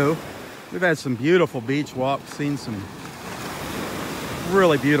you're new, we've had some beautiful beach walks, seen some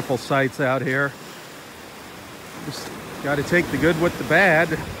really beautiful sights out here. Just got to take the good with the bad,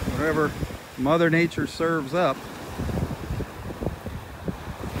 whatever Mother Nature serves up.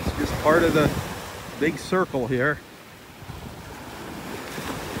 It's just part of the big circle here.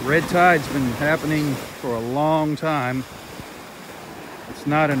 Red tide's been happening for a long time. It's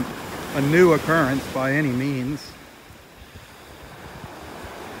not a new occurrence by any means.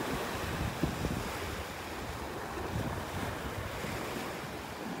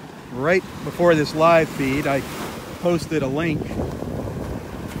 Right before this live feed, I posted a link to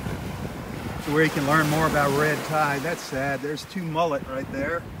where you can learn more about red tide. That's sad. There's two mullet right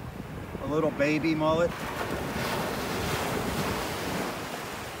there. A little baby mullet.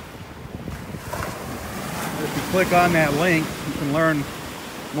 If you click on that link, you can learn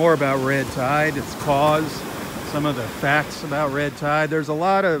more about red tide, its cause, some of the facts about red tide. There's a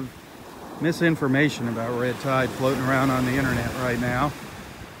lot of misinformation about red tide floating around on the internet right now.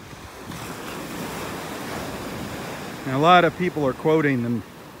 And a lot of people are quoting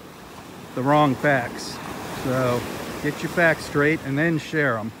the wrong facts. So get your facts straight and then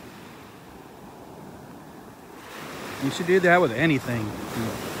share them. You should do that with anything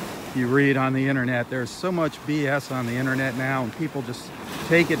you read on the internet. There's so much BS on the internet now, and people just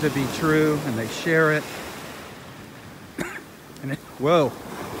take it to be true and they share it. And whoa.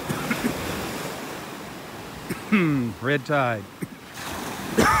 Red tide.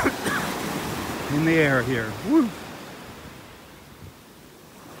 In the air here. Woo.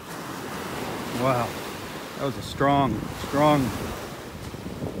 Wow. That was a strong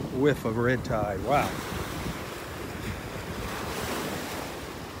whiff of red tide. Wow.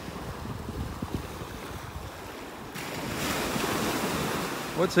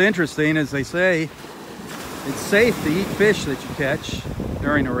 What's interesting is they say it's safe to eat fish that you catch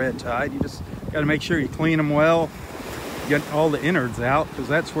during a red tide. You just got to make sure you clean them well, get all the innards out, because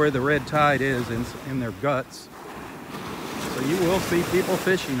that's where the red tide is, in their guts. So you will see people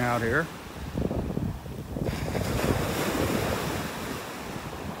fishing out here.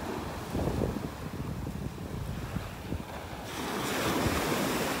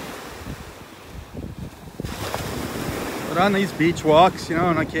 But on these beach walks, you know,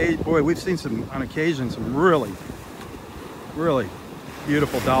 on occasion, boy, we've seen on occasion some really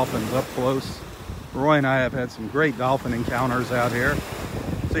beautiful dolphins up close. Roy and I have had some great dolphin encounters out here.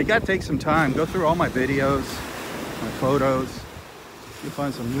 So you got to take some time, go through all my videos, my photos. You'll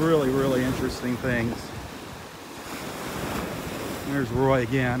find some really interesting things. There's Roy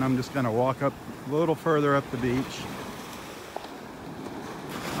again. I'm just going to walk up a little further up the beach.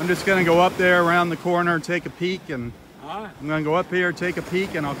 I'm just going to go up there around the corner and take a peek, and I'm going to go up here, take a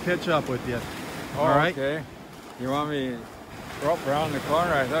peek, and I'll catch up with you. All right? Okay. You want me to go up around the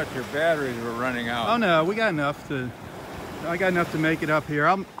corner? I thought your batteries were running out. Oh no, we got enough to. I got enough to make it up here.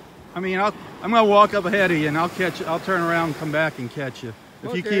 I mean, I'm gonna walk up ahead of you, and I'll turn around and come back and catch you.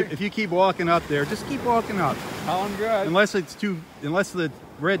 If you keep walking up there, just keep walking up. Sound good. Unless the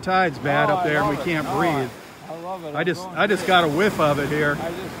red tide's bad up there and we can't breathe. I love it. I just got a whiff of it here.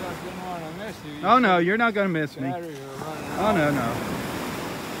 I just didn't want to miss you. Oh no, you're not gonna miss me. Oh no.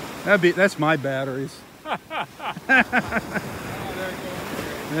 That's my batteries.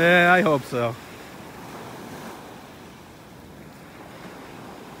 Yeah, I hope so.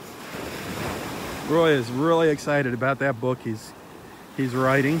 Roy is really excited about that book he's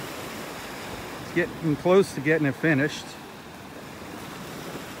writing. He's getting close to getting it finished.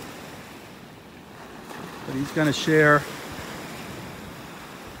 But he's going to share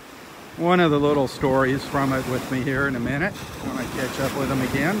one of the little stories from it with me here in a minute when I catch up with him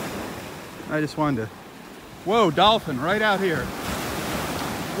again. I just wanted to... Whoa, dolphin right out here.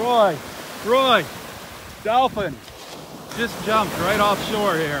 Roy, dolphin just jumped right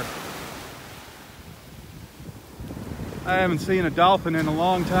offshore here. I haven't seen a dolphin in a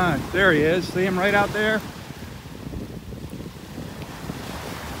long time. There he is. See him right out there?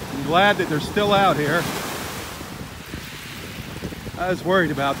 I'm glad that they're still out here. I was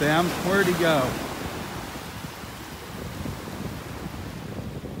worried about them. Where'd he go?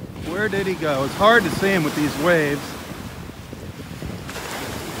 Where did he go? It's hard to see him with these waves.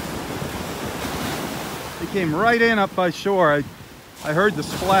 He came right in up by shore. I heard the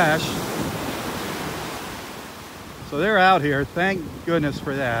splash. So they're out here. Thank goodness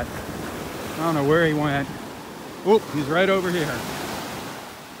for that. I don't know where he went. Oop, he's right over here.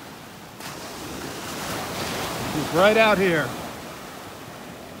 He's right out here.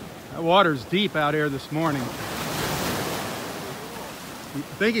 That water's deep out here this morning. I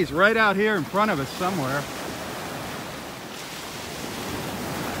think he's right out here in front of us somewhere.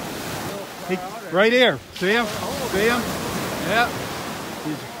 Right here. See him? See him? Yeah.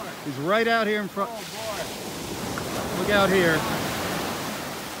 He's right out here in front. Look out here.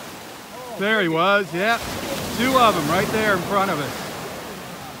 There he was. Yeah. Two of them right there in front of us.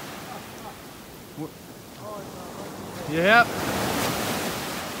 Yep.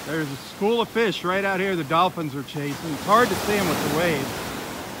 There's a school of fish right out here the dolphins are chasing. It's hard to see them with the waves.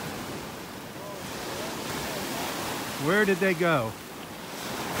 Where did they go?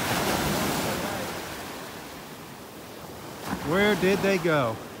 Where did they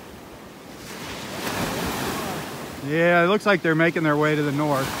go? Yeah, it looks like they're making their way to the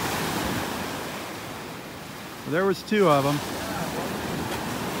north. There was two of them.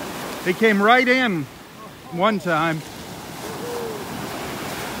 They came right in one time.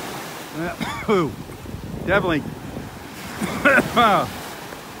 Ooh, definitely.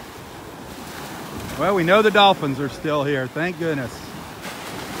 Well, we know the dolphins are still here. Thank goodness.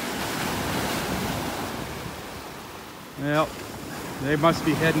 Well, they must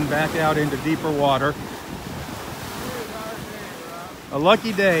be heading back out into deeper water. A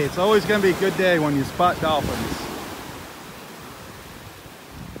lucky day. It's always going to be a good day when you spot dolphins.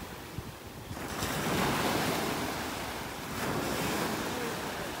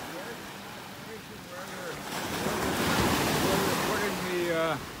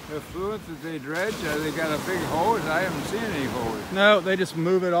 The fluids that they dredge, they got a big hose? I haven't seen any hose. No, they just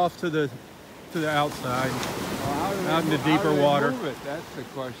move it off to the outside, out into deeper water. Move it? That's the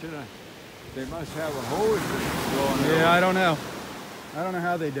question. They must have a hose that's going. Yeah, I don't know. I don't know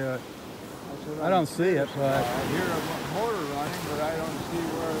how they do it. I don't see it, but I hear a motor running, but I don't see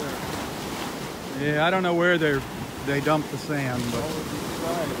where they're. Yeah, I don't know where they dump the sand, but.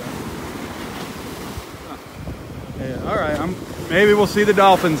 Yeah, all right. Maybe we'll see the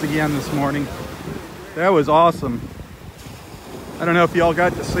dolphins again this morning. That was awesome. I don't know if y'all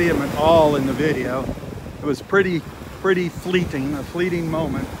got to see them at all in the video. It was pretty fleeting, a fleeting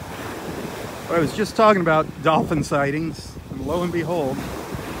moment. But I was just talking about dolphin sightings, and lo and behold,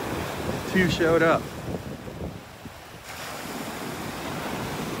 two showed up.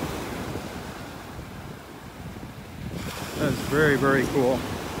 That's very, very cool.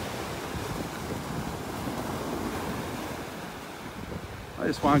 I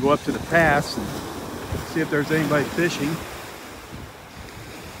just want to go up to the pass and see if there's anybody fishing.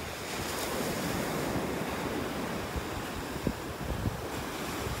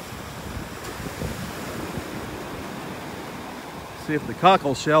 See if the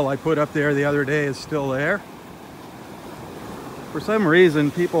cockle shell I put up there the other day is still there. For some reason,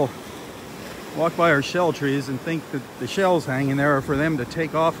 people walk by our shell trees and think that the shells hanging there are for them to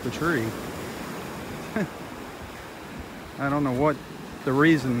take off the tree. I don't know what the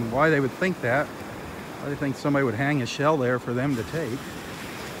reason why they would think that. I think somebody would hang a shell there for them to take.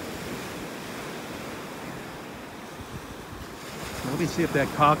 Well, me see if that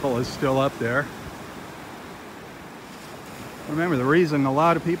cockle is still up there. Remember, the reason a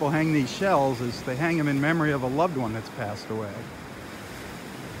lot of people hang these shells is they hang them in memory of a loved one that's passed away.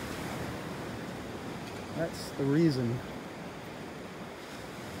 That's the reason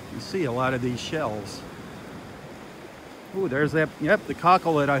you see a lot of these shells. Ooh, there's that, yep, the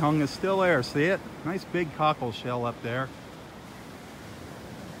cockle that I hung is still there, see it? Nice big cockle shell up there.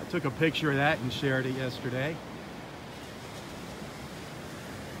 I took a picture of that and shared it yesterday.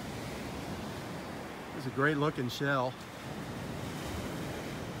 It's a great looking shell.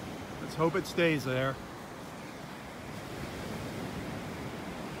 Let's hope it stays there.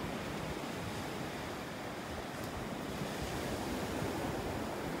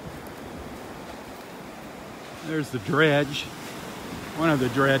 There's the dredge, one of the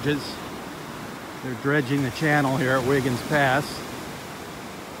dredges. They're dredging the channel here at Wiggins Pass.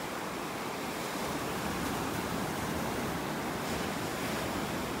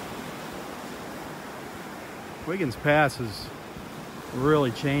 Wiggins Pass has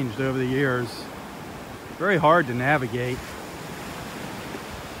really changed over the years. Very hard to navigate.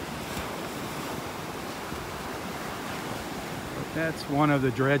 But that's one of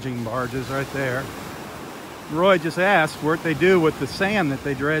the dredging barges right there. Roy just asked what they do with the sand that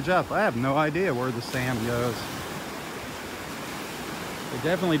they dredge up. I have no idea where the sand goes. They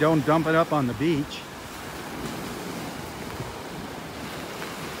definitely don't dump it up on the beach.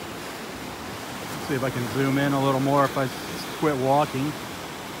 Let's see if I can zoom in a little more if I quit walking.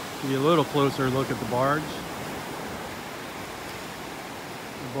 Give you a little closer look at the barge.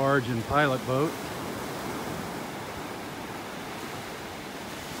 The barge and pilot boat.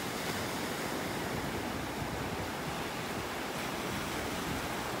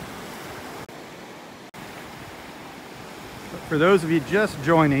 For those of you just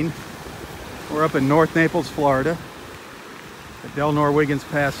joining, we're up in North Naples, Florida, at Delnor-Wiggins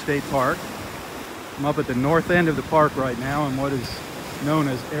Pass State Park. I'm up at the north end of the park right now in what is known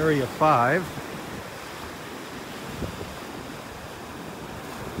as Area 5.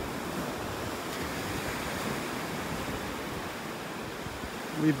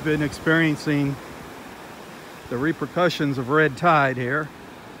 We've been experiencing the repercussions of red tide here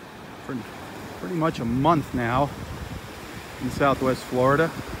for pretty much a month now. In Southwest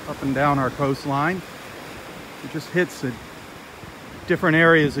Florida, up and down our coastline. It just hits at different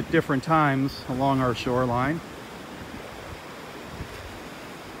areas at different times along our shoreline.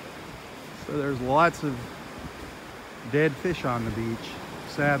 So there's lots of dead fish on the beach,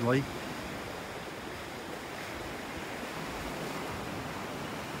 sadly.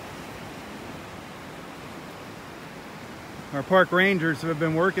 Our park rangers have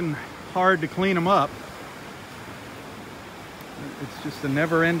been working hard to clean them up. It's just a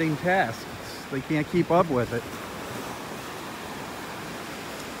never-ending task. They can't keep up with it.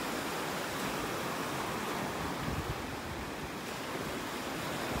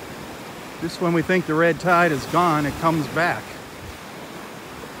 Just when we think the red tide is gone, it comes back.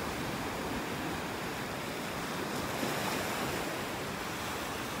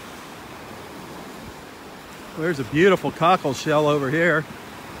 There's a beautiful cockle shell over here.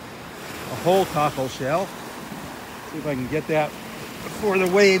 A whole cockle shell. See if I can get that before the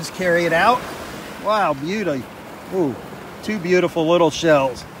waves carry it out. Wow, beauty. Ooh, two beautiful little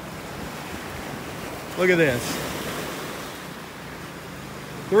shells. Look at this.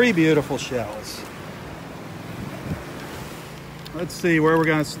 Three beautiful shells. Let's see where we're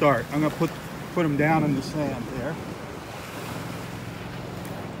gonna start. I'm gonna put them down in the sand there.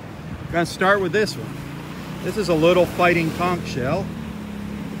 I'm gonna start with this one. This is a little fighting conch shell.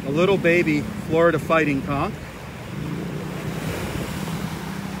 A little baby Florida fighting conch.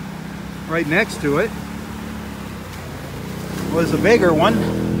 Right next to it was a bigger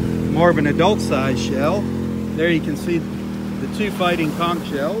one, more of an adult size shell. There you can see the two fighting conch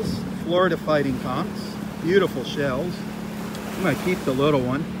shells, Florida fighting conchs, beautiful shells. I'm gonna keep the little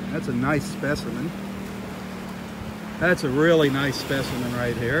one. That's a nice specimen. That's a really nice specimen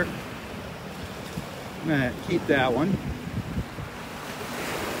right here. I'm gonna keep that one.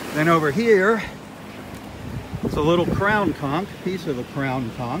 Then over here, it's a little crown conch, piece of a crown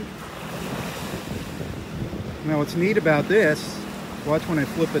conch. Now what's neat about this, watch when I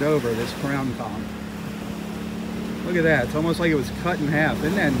flip it over, this crown conch. Look at that, it's almost like it was cut in half.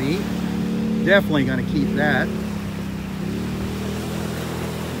 Isn't that neat? Definitely gonna keep that.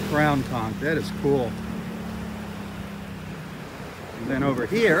 Crown conch, that is cool. And then over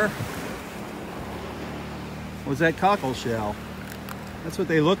here was that cockle shell. That's what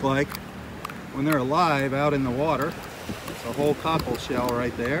they look like when they're alive out in the water. It's a whole cockle shell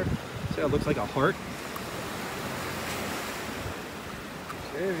right there. See how it looks like a heart?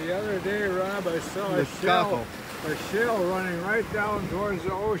 Hey, the other day, Rob, I saw The cockle. a shell running right down towards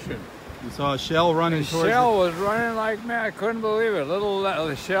the ocean. You saw a shell running towards The shell was running like mad. I couldn't believe it.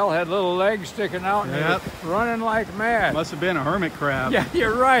 The shell had little legs sticking out and it was running like mad. Must have been a hermit crab. Yeah,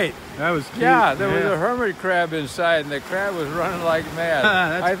 you're right. That was cute. Yeah, there was a hermit crab inside and the crab was running like mad.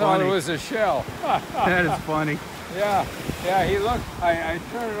 I thought funny. it was a shell. That is funny. Yeah, he looked. I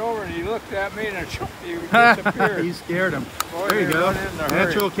turned it over and he looked at me and he disappeared. You scared him. Boy, there you go.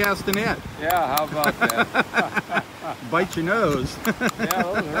 Natural castanet. Yeah, how about that? Bite your nose. Yeah,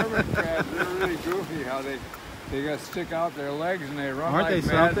 those hermit crabs, they're really goofy how they got stick out their legs and they run Aren't like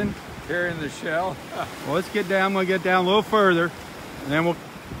they mad, something? carrying the shell. Well, let's get down. We'll get down a little further, and then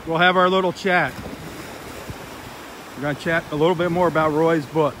we'll have our little chat. We're going to chat a little bit more about Roy's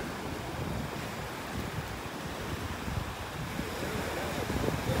book.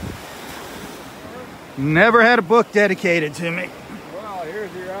 Never had a book dedicated to me. Well,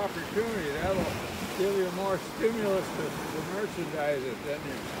 here's your opportunity. That'll give you more stimulus to merchandise it. Then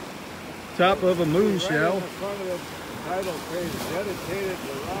you Top of a moon right shell. in the front of the title page, dedicated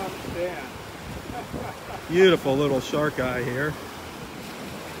to Robb Stan. Beautiful little shark eye here.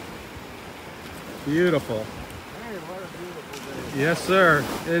 Beautiful. Hey, what a beautiful day. Yes, sir.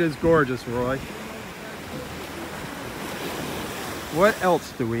 It is gorgeous, Roy. What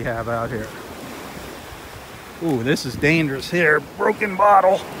else do we have out here? Ooh, this is dangerous here. Broken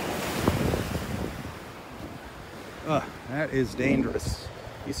bottle. That is dangerous.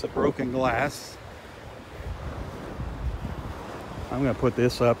 Piece of broken glass. I'm gonna put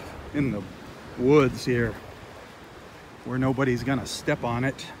this up in the woods here where nobody's gonna step on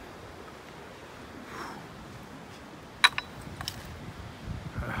it.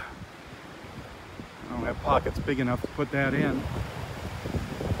 I don't have pockets big enough to put that in.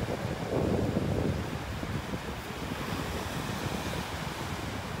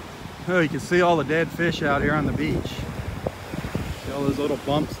 Oh, you can see all the dead fish out here on the beach. See all those little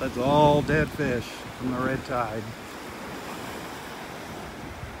bumps? That's all dead fish from the red tide.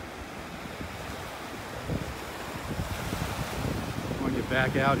 I'm gonna get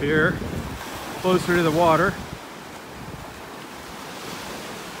back out here, closer to the water.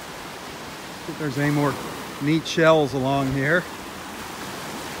 See if there's any more neat shells along here.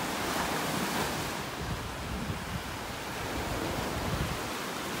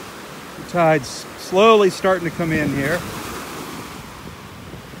 Tide's slowly starting to come in here.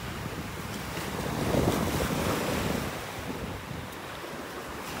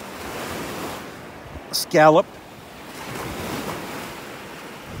 Scallop.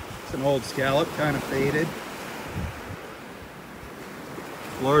 It's an old scallop, kind of faded.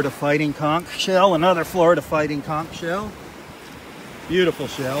 Florida fighting conch shell, another Florida fighting conch shell. Beautiful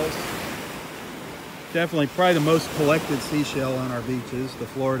shells. Definitely probably the most collected seashell on our beaches, the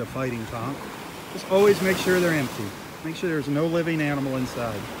Florida fighting conch. Just always make sure they're empty. Make sure there's no living animal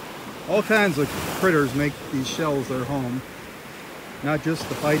inside. All kinds of critters make these shells their home, not just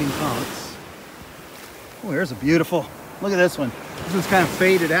the fighting conchs. Oh, there's a beautiful, look at this one. This one's kind of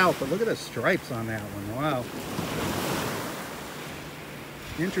faded out, but look at the stripes on that one. Wow.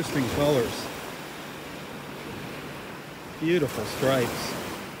 Interesting colors. Beautiful stripes.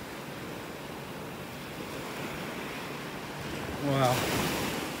 Wow.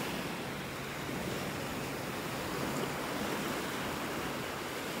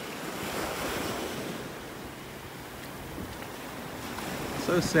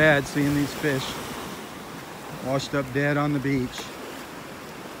 So sad seeing these fish washed up dead on the beach.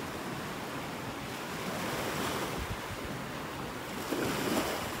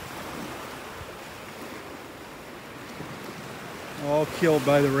 All killed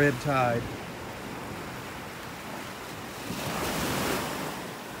by the red tide.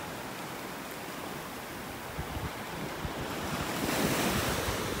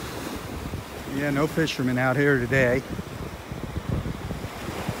 Yeah, no fishermen out here today.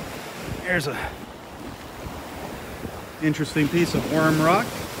 Here's a interesting piece of worm rock,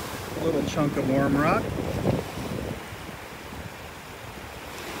 a little chunk of worm rock.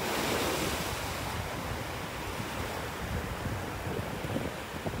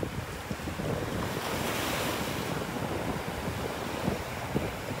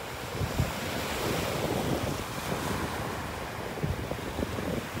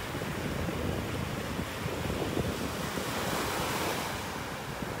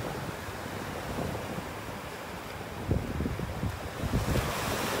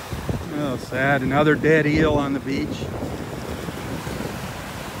 Oh, sad. Another dead eel on the beach.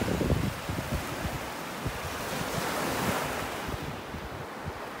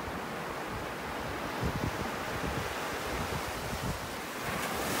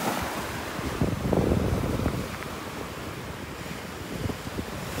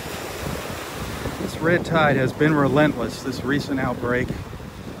 red tide has been relentless, this recent outbreak.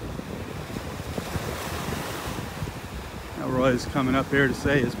 Now Roy's coming up here to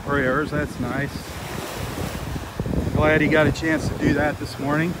say his prayers. That's nice. Glad he got a chance to do that this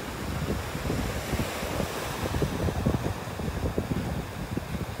morning.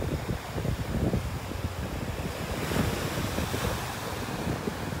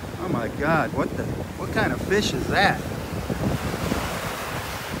 Oh my God, what kind of fish is that?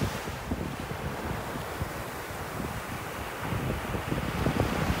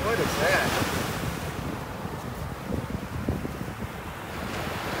 What is that?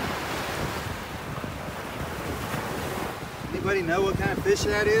 Anybody know what kind of fish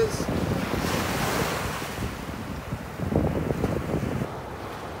that is?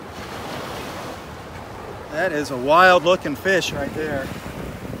 That is a wild looking fish right there.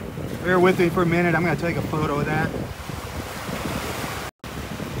 Bear with me for a minute, I'm going to take a photo of that.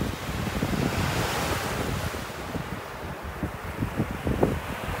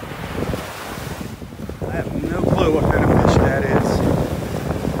 I have no clue what kind of fish that is,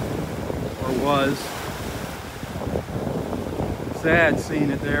 or was. Sad seeing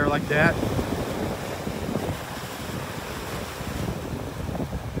it there like that.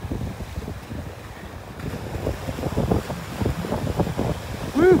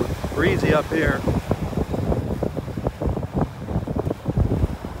 Woo! Breezy up here.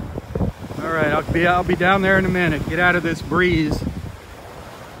 All right, I'll be down there in a minute. Get out of this breeze.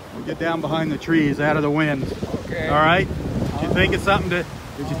 We'll get down behind the trees, out of the wind. Okay. All right. Did you think of something to?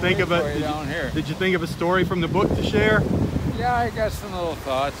 Did you think of a? Did you think of a story from the book to share? Yeah, I got some little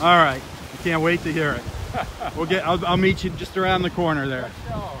thoughts. All right. I can't wait to hear it. I'll meet you just around the corner there.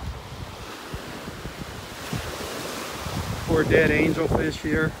 Poor dead angelfish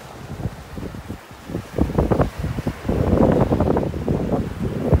here.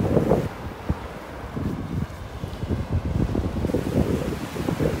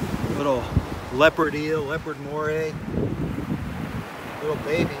 Little leopard eel, leopard moray. Little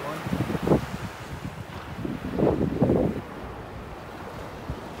baby one.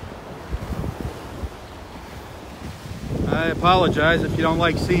 I apologize if you don't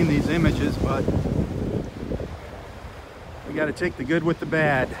like seeing these images, but we got to take the good with the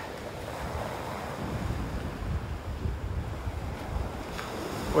bad.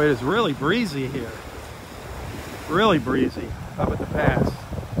 Boy, it is really breezy here. Really breezy up at the pass.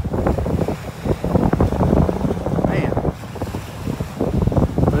 Man.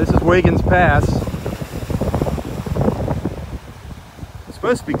 So this is Wiggins Pass. It's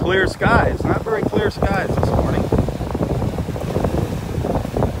supposed to be clear skies. Not very clear skies this morning.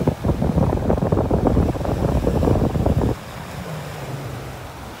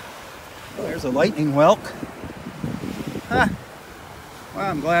 There's a lightning whelk. Huh. Well,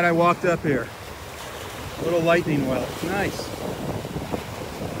 I'm glad I walked up here. A little lightning whelk. Nice.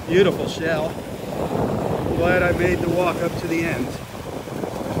 Beautiful shell. I'm glad I made the walk up to the end.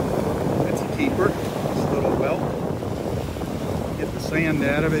 That's a keeper. This little whelk. Get the sand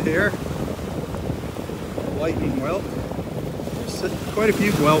out of it here. Lightning whelk. There's quite a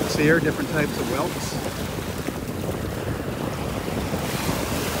few whelks here, different types of whelks.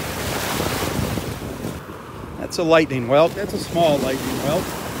 That's a lightning whelk. That's a small lightning whelk.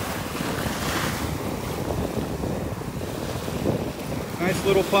 Nice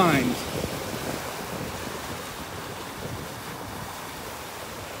little finds.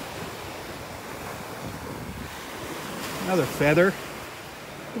 Another feather.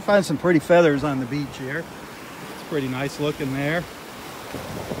 You'll find some pretty feathers on the beach here. It's pretty nice looking there.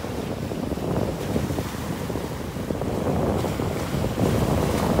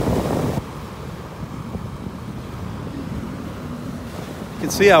 You can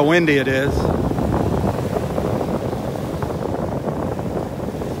see how windy it is.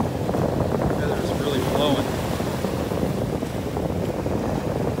 Feathers really blowing.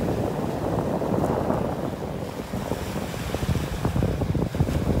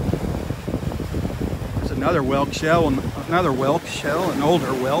 There's another whelk shell, an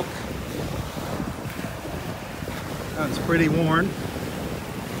older whelk. That's pretty worn.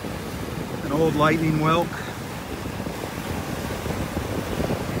 An old lightning whelk.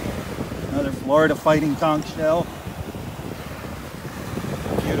 Another Florida fighting conch shell.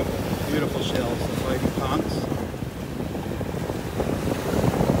 Beautiful, beautiful shells, the fighting conchs.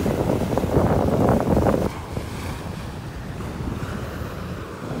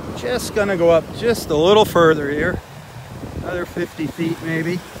 Just gonna go up just a little further here. Another 50 feet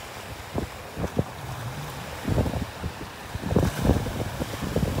maybe.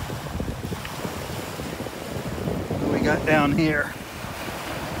 What do we got down here?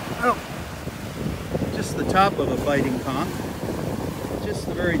 Oh, top of a fighting conch. Just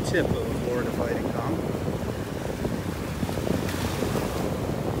the very tip of a Florida fighting conch.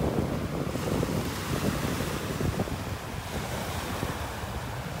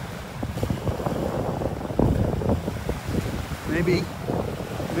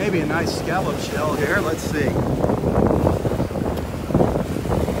 Maybe a nice scallop shell here. Let's see.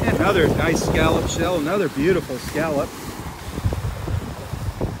 Another nice scallop shell, another beautiful scallop.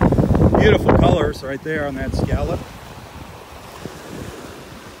 Beautiful colors right there on that scallop.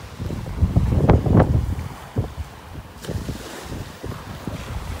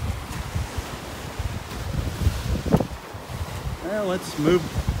 Well, let's move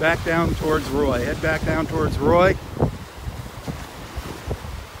back down towards Roy. Head back down towards Roy.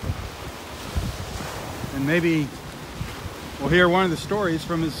 And maybe we'll hear one of the stories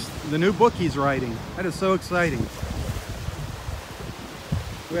from the new book he's writing. That is so exciting.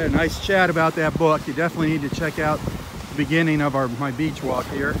 We had a nice chat about that book. You definitely need to check out the beginning of my beach walk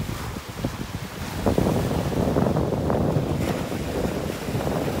here.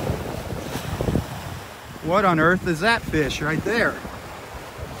 What on earth is that fish right there?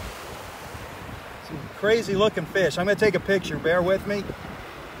 Some crazy looking fish. I'm gonna take a picture, bear with me.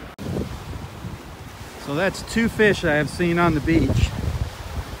 So that's two fish I have seen on the beach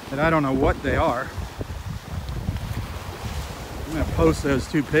that I don't know what they are. I'm gonna post those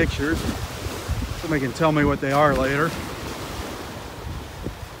two pictures. Somebody can tell me what they are later.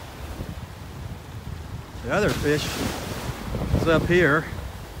 The other fish is up here.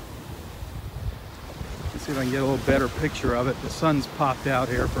 Let's see if I can get a little better picture of it. The sun's popped out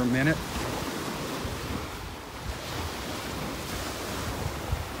here for a minute.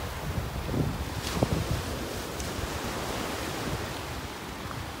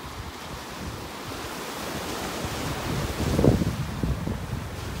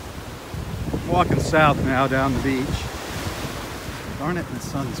 Walking south now down the beach. Darn it, the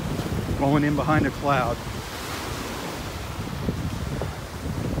sun's going in behind a cloud.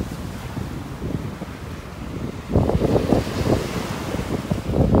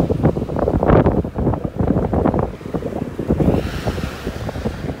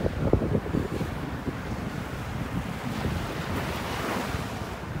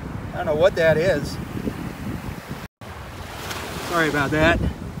 I don't know what that is. Sorry about that.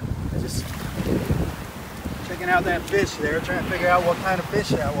 Checking out that fish there, trying to figure out what kind of fish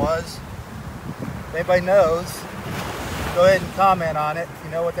that was. If anybody knows, go ahead and comment on it if you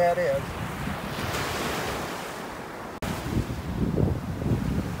know what that is.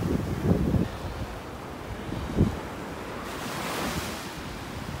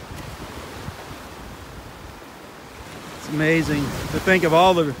 It's amazing to think of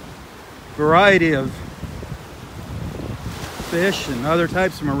all the variety of fish and other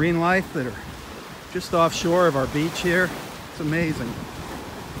types of marine life that are just offshore of our beach here. It's amazing.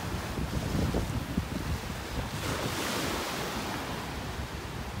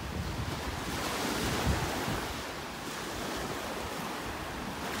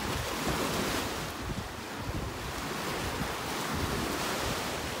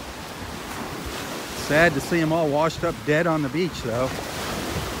 Sad to see them all washed up dead on the beach though.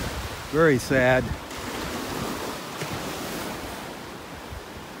 Very sad.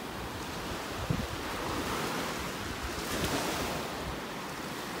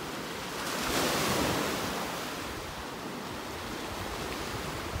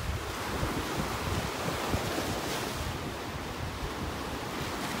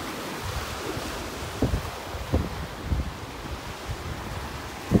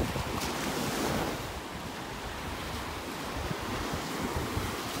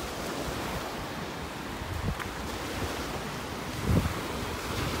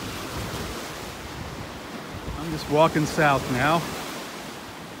 Just walking south now,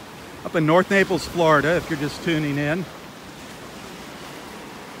 up in North Naples, Florida, if you're just tuning in.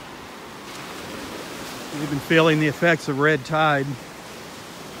 We've been feeling the effects of red tide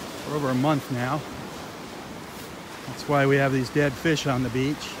for over a month now. That's why we have these dead fish on the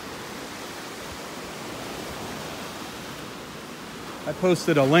beach. I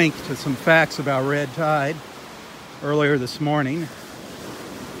posted a link to some facts about red tide earlier this morning.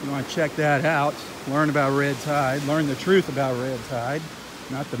 If you want to check that out, learn about red tide, learn the truth about red tide,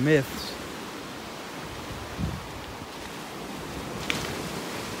 not the myths.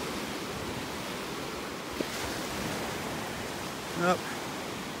 Up.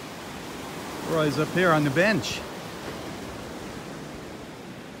 Roy's up here on the bench,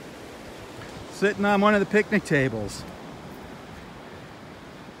 sitting on one of the picnic tables.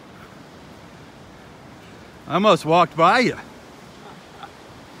 I almost walked by you.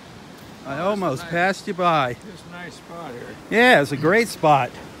 I almost passed you by. This nice spot here. Yeah, it's a great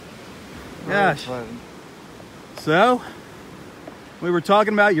spot. Gosh. So, we were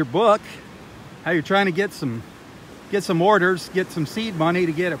talking about your book, how you're trying to get some orders, get some seed money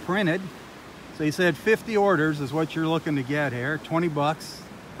to get it printed. So you said 50 orders is what you're looking to get here, 20 bucks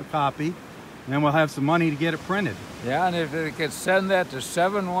a copy, and then we'll have some money to get it printed. Yeah, and if they could send that to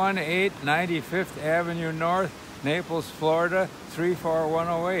 718 95th Avenue North, Naples, Florida,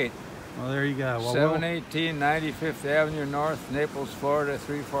 34108. Well, there you go. Well, 718 95th Avenue North, Naples, Florida,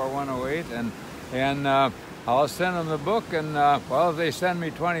 34108, and I'll send them the book, and well, if they send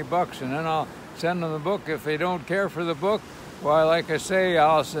me 20 bucks, and then I'll send them the book. If they don't care for the book, well, like I say,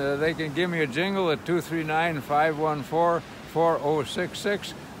 they can give me a jingle at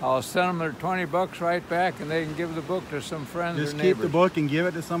 239-514-4066. I'll send them their 20 bucks right back, and they can give the book to some friends or neighbors. Just keep the book and give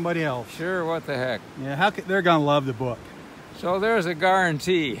it to somebody else. Sure, what the heck. Yeah, they're going to love the book. So there's a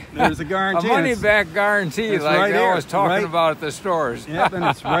guarantee. There's a guarantee. A money-back guarantee, like right they always here, talking about at the stores. Yep, and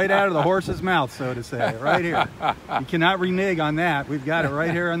it's right out of the horse's mouth, so to say, right here. You cannot renege on that. We've got it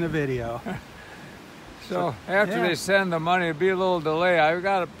right here on the video. So after they send the money, it'll be a little delay. I've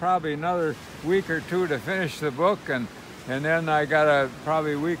got probably another week or two to finish the book, and then I got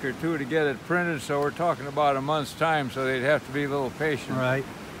probably a week or two to get it printed. So we're talking about a month's time, so they'd have to be a little patient. Right.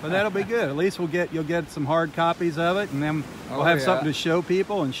 But that'll be good. At least you'll get some hard copies of it, and then we'll have something to show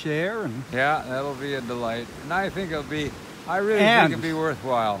people and share. And yeah, that'll be a delight. And I think I really think it'll be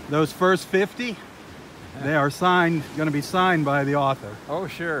worthwhile. Those first 50, they are going to be signed by the author. Oh,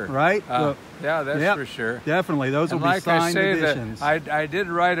 sure. Right? Yeah, that's for sure. Definitely. Those will be signed editions. I did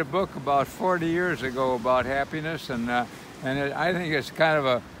write a book about 40 years ago about happiness, and I think it's kind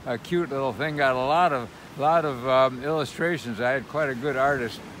of a cute little thing. Got a lot of illustrations. I had quite a good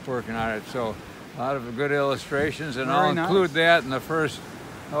artist working on it, so a lot of good illustrations, and I'll include that in the first.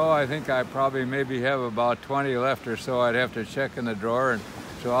 I think I probably maybe have about 20 left or so. I'd have to check in the drawer, and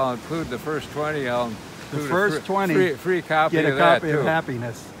so I'll include the first 20. I'll include the first 20 free copy get of a that copy too. of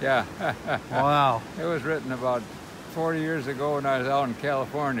Happiness. Yeah. Wow. It was written about 40 years ago when I was out in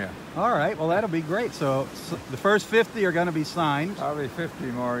California. All right, well, that'll be great. So the first 50 are going to be signed. Probably 50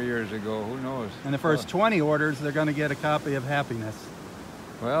 more years ago, who knows? And the first 20 orders, they're going to get a copy of Happiness.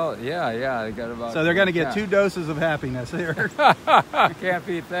 Well, yeah, they got about... So they're going to get 2 doses of happiness here. Can't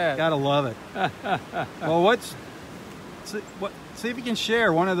beat that. Gotta love it. Well, see if you can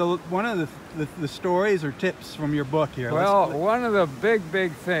share one of the stories or tips from your book here. Well, one of the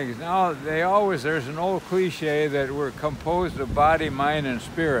big things. Now, there's an old cliche that we're composed of body, mind, and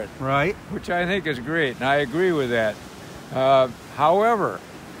spirit. Right. Which I think is great, and I agree with that. However,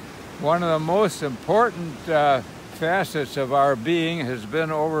 one of the most important facets of our being has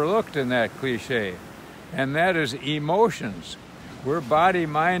been overlooked in that cliche, and that is emotions. We're body,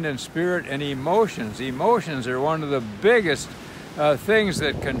 mind, and spirit, and emotions. Emotions are one of the biggest things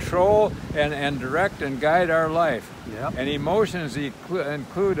that control and direct and guide our life. Yep. And emotions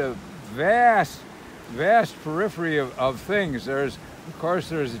include a vast periphery of things. There's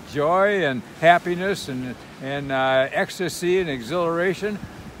joy and happiness and ecstasy and exhilaration.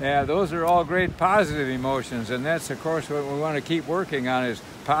 Those are all great positive emotions, and that's, of course, what we want to keep working on is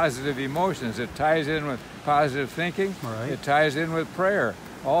positive emotions. It ties in with positive thinking. Right. It ties in with prayer,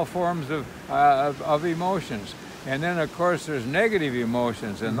 all forms of emotions. And then, of course, there's negative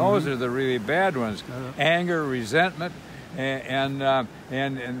emotions, and those are the really bad ones. Anger, resentment,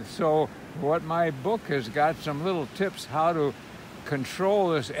 and so what my book has got some little tips how to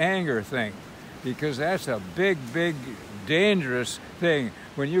control this anger thing, because that's a big, dangerous thing.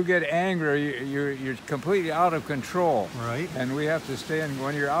 When you get angry, you're completely out of control. Right. And we have to stay in.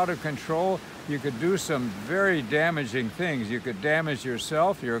 When you're out of control, you could do some very damaging things. You could damage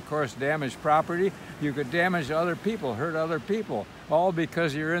yourself. You, of course, damage property. You could damage other people, hurt other people, all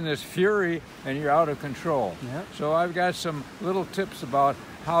because you're in this fury and you're out of control. Yep. So I've got some little tips about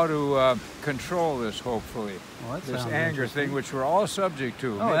how to control this, hopefully. Well, this anger thing, which we're all subject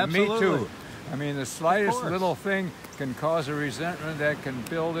to. Oh, absolutely. Me too. I mean, the slightest little thing can cause a resentment that can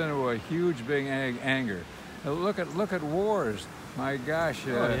build into a huge, big anger. Look at wars. My gosh.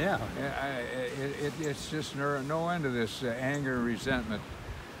 It's just no end to this anger and resentment.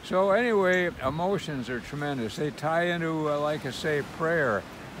 So anyway, emotions are tremendous. They tie into, like I say, prayer,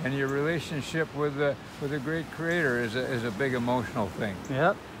 and your relationship with the great Creator is a big emotional thing.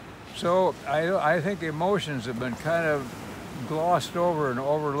 Yep. So I think emotions have been kind of glossed over and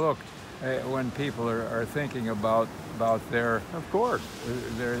overlooked when people are thinking about their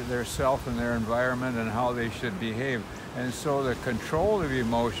self and their environment and how they should behave. And so the control of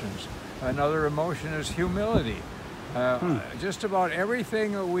emotions. Another emotion is humility. Just about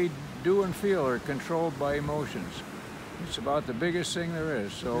everything that we do and feel are controlled by emotions. It's about the biggest thing there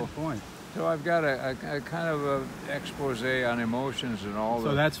is. So, good point. So I've got a kind of a expose on emotions and all.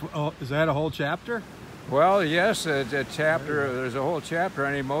 So is that a whole chapter? Well, yes, a chapter. There's a whole chapter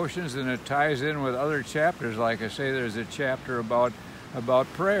on emotions, and it ties in with other chapters. Like I say, there's a chapter about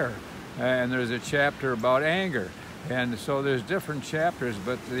prayer, and there's a chapter about anger, and so there's different chapters.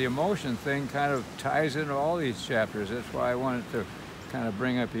 But the emotion thing kind of ties into all these chapters. That's why I wanted to kind of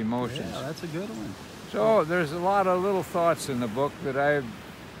bring up emotions. Yeah, that's a good one. So there's a lot of little thoughts in the book that I've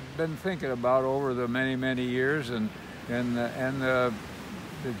been thinking about over the many years, and the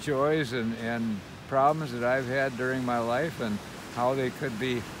joys and problems that I've had during my life, and how they could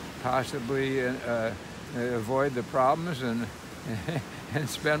be possibly avoid the problems and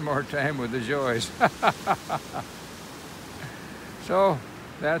spend more time with the joys. So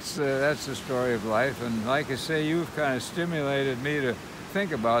that's the story of life. And like I say, you've kind of stimulated me to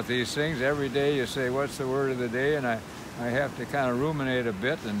think about these things. Every day you say, what's the word of the day? And I have to kind of ruminate a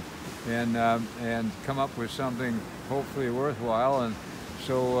bit and come up with something hopefully worthwhile. And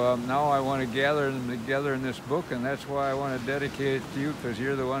so now I want to gather them together in this book, and that's why I want to dedicate it to you, because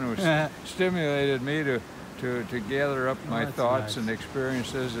you're the one who stimulated me to gather up my thoughts and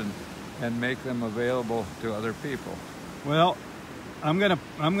experiences and make them available to other people. Well, I'm gonna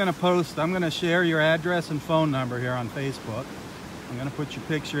share your address and phone number here on Facebook. I'm gonna put your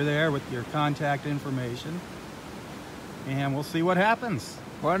picture there with your contact information, and we'll see what happens.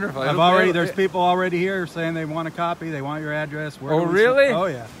 Wonderful. There's people already here saying they want a copy, they want your address. Oh, really? Oh,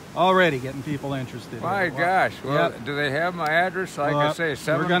 yeah. Already getting people interested. My gosh. Well, do they have my address? Like I say,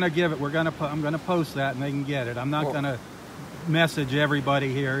 we're going to give it. I'm going to post that, and they can get it. I'm not going to message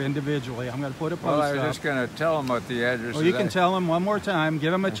everybody here individually. I'm going to put a post up. Well, I was just going to tell them what the address is. Well, you can tell them one more time.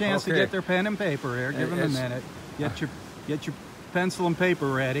 Give them a chance to get their pen and paper here. Give them a minute. Get your pencil and paper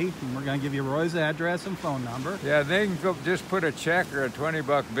ready, and we're going to give you Roy's address and phone number. Yeah, they can go just put a check or a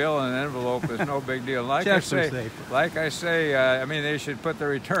 $20 bill in an envelope. It's no big deal. Like I say, I mean, they should put the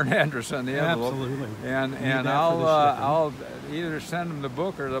return address on the envelope. Absolutely. And I'll either send them the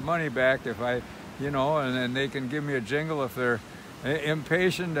book or the money back if and then they can give me a jingle if they're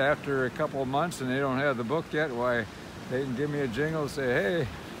impatient after a couple of months and they don't have the book yet. Why, they can give me a jingle and say, hey,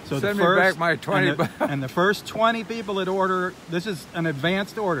 send me back my 20 bucks. And the first 20 people that order, this is an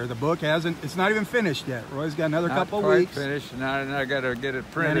advanced order. The book it's not even finished yet. Roy's got another couple of weeks. Not finished. Now I got to get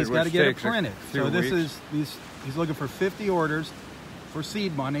it printed. And he's got to get it printed. So he's looking for 50 orders for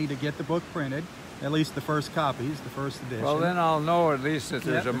seed money to get the book printed. At least the first copies, the first edition. Well, then I'll know at least that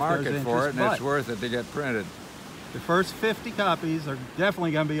there's a market for it, and it's worth it to get printed. The first 50 copies are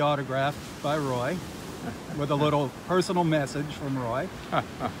definitely going to be autographed by Roy, with a little personal message from Roy.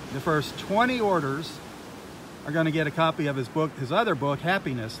 The first 20 orders are going to get a copy of his other book,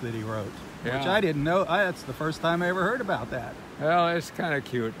 Happiness, that he wrote, which I didn't know. That's the first time I ever heard about that. Well, it's kind of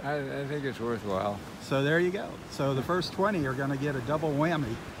cute. I think it's worthwhile. So there you go. So the first 20 are going to get a double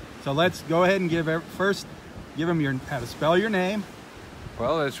whammy. So let's go ahead and give them how to spell your name.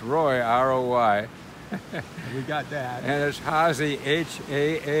 Well, it's Roy, R-O-Y. We got that. And it's Haase,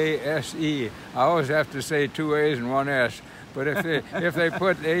 H-A-A-S-E. I always have to say 2 A's and 1 S. But if they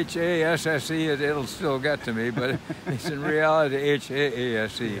put H-A-S-S-E, it'll still get to me. But it's in reality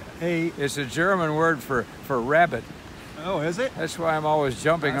H-A-A-S-E. It's a German word for rabbit. Oh, is it? That's why I'm always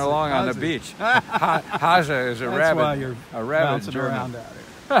jumping along on the beach. Haase is a rabbit. That's why you're bouncing around out here.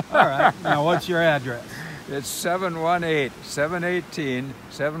 All right. Now, what's your address? It's 718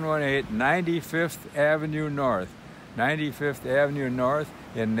 95th Avenue North. 95th Avenue North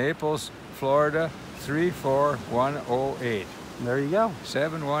in Naples, Florida, 34108. There you go.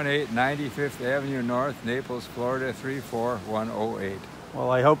 718 95th Avenue North, Naples, Florida, 34108. Well,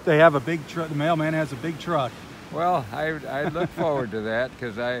 I hope they have a big truck. The mailman has a big truck. Well, I look forward to that,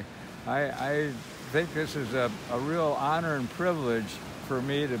 because I think this is a real honor and privilege for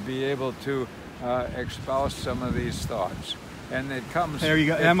me to be able to espouse some of these thoughts. And it comes... There you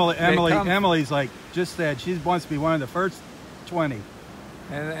go. Emily's just said she wants to be one of the first 20.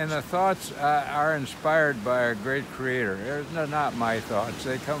 And the thoughts are inspired by a great creator. They're not my thoughts.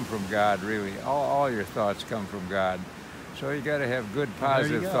 They come from God, really. All your thoughts come from God. So you got to have good,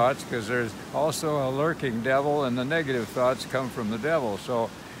 positive thoughts, because there's also a lurking devil, and the negative thoughts come from the devil. So,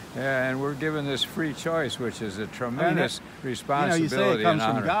 and we're given this free choice, which is a tremendous responsibility. You say it comes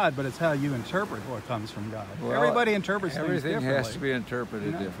from God, but it's how you interpret what comes from God. Well, everybody interprets things differently. Everything has to be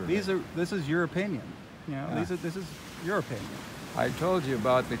interpreted differently. This is your opinion. This is your opinion. I told you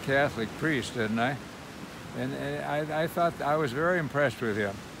about the Catholic priest, didn't I? And I thought I was very impressed with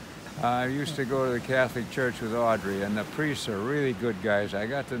him. I used to go to the Catholic Church with Audrey, and the priests are really good guys. I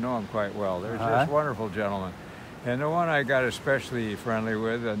got to know them quite well. They're just wonderful gentlemen. And the one I got especially friendly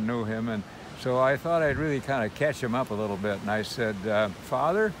with, and knew him, and so I thought I'd really kind of catch him up a little bit. And I said,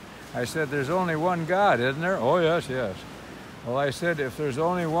 Father, I said, there's only one God, isn't there? Oh, yes, yes. Well, I said, if there's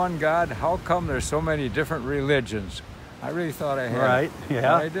only one God, how come there's so many different religions? I really thought I had. Right, yeah.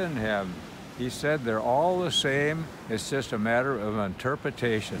 But I didn't have. He said they're all the same. It's just a matter of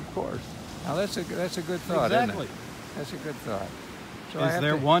interpretation. Of course. Now that's a good thought, exactly. Isn't it? That's a good thought. So is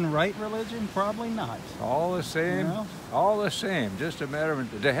there one right religion? Probably not. All the same. No? All the same. Just a matter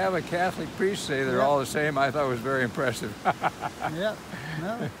of to have a Catholic priest say they're all the same. I thought was very impressive. Yeah.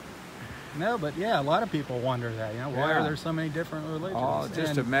 No. No, but yeah, a lot of people wonder that. Why are there so many different religions? Oh,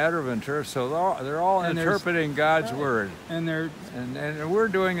 just a matter of interpretation. So they're all interpreting God's word, and we're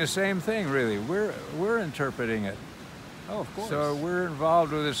doing the same thing. Really, we're interpreting it. Oh, of course. So we're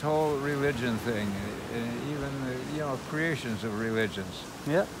involved with this whole religion thing, and even the creations of religions.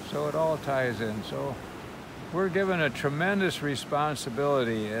 Yep. So it all ties in. So we're given a tremendous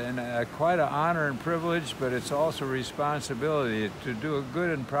responsibility and quite an honor and privilege, but it's also responsibility to do a good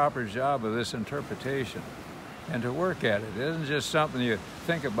and proper job of this interpretation and to work at it. It isn't just something you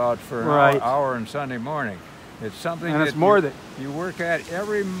think about for an hour on Sunday morning. It's something that you work at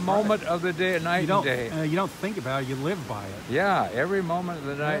every moment of the day, night and day. You don't think about it, you live by it. Yeah, every moment of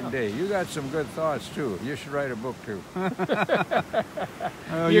the night and day. You got some good thoughts, too. You should write a book, too.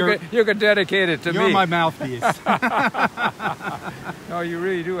 You could dedicate it to me. You're my mouthpiece. No, you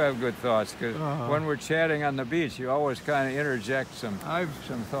really do have good thoughts, because when we're chatting on the beach, you always kind of interject some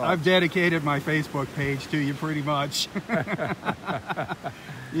thoughts. I've dedicated my Facebook page to you pretty much.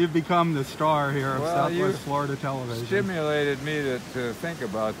 You've become the star here of Southwest Florida television. Stimulated me to think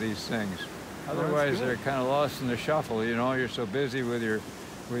about these things. Otherwise, they're kind of lost in the shuffle. You're so busy with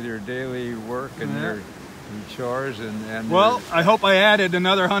your daily work and your chores and. Well, I hope I added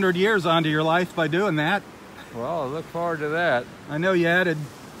another 100 years onto your life by doing that. Well, I look forward to that. I know you added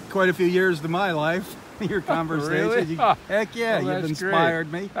quite a few years to my life. Your conversation. Really? Heck yeah, you've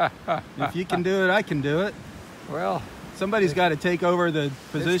inspired me. If you can do it, I can do it. Well. Somebody's got to take over the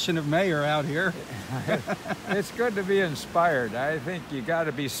position of mayor out here. It's good to be inspired. I think you got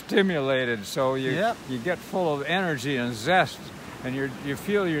to be stimulated so you get full of energy and zest, and you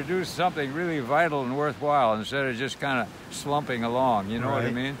feel you're doing something really vital and worthwhile instead of just kind of slumping along. You know what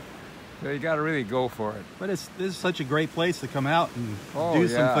I mean? So you got to really go for it. But this is such a great place to come out and do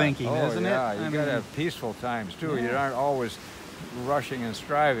some thinking, isn't it? Yeah, you got to have peaceful times too. You aren't always rushing and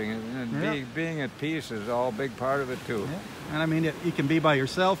striving, and being at peace is all a big part of it too. Yeah. And I mean, you can be by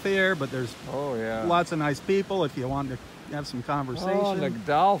yourself here, but there's lots of nice people if you want to have some conversation. Oh, the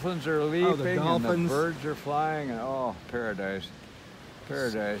dolphins are leaping, and the birds are flying, and paradise.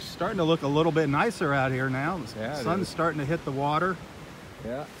 Paradise. Starting to look a little bit nicer out here now. The sun's starting to hit the water.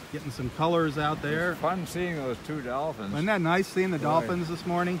 Yeah. Getting some colors out there. It's fun seeing those two dolphins. Isn't that nice seeing the dolphins this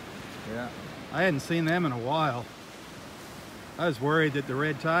morning? Yeah. I hadn't seen them in a while. I was worried that the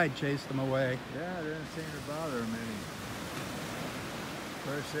red tide chased them away. Yeah, it didn't seem to bother them any. Of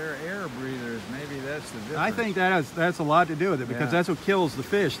course, they're air breathers. Maybe that's the difference. I think that's a lot to do with it, because that's what kills the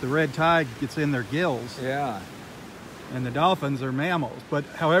fish. The red tide gets in their gills. Yeah. And the dolphins are mammals. But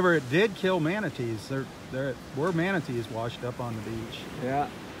however, it did kill manatees. There were manatees washed up on the beach. Yeah.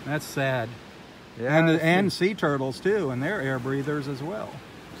 That's sad. Yeah. And sea turtles too, and they're air breathers as well.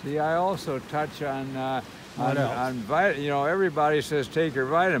 See, I also touch on everybody says take your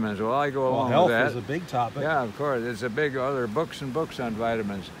vitamins. Well, I go along with that. Health is a big topic. Yeah, of course. It's a big other books and books on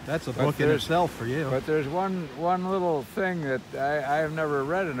vitamins. That's a book in itself for you. But there's one little thing that I have never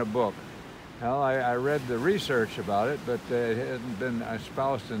read in a book. Well, I read the research about it, but it hasn't been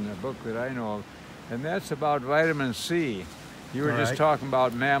espoused in the book that I know of. And that's about vitamin C. You were just talking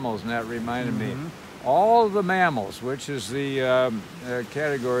about mammals, and that reminded me. All of the mammals, which is the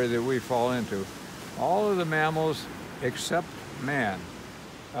category that we fall into, all of the mammals except man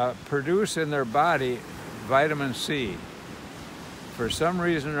produce in their body vitamin C. For some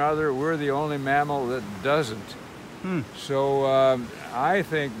reason or other, we're the only mammal that doesn't. So I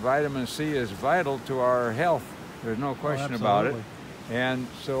think vitamin C is vital to our health. There's no question about it. And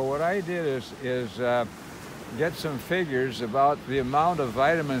so what I did is get some figures about the amount of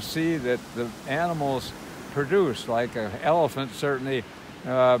vitamin C that the animals produce. Like an elephant certainly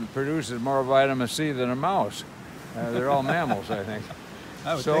produces more vitamin C than a mouse. They're all mammals, I think.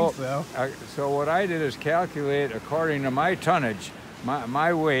 I would think so. So what I did is calculate according to my tonnage,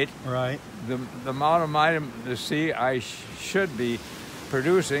 my weight, the amount of vitamin C I should be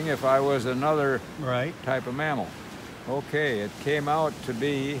producing if I was another type of mammal. Okay, it came out to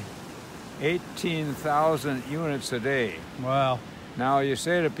be 18,000 units a day. Wow. Now you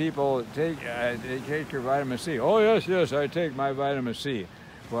say to people, they take your vitamin C. Oh yes, I take my vitamin C.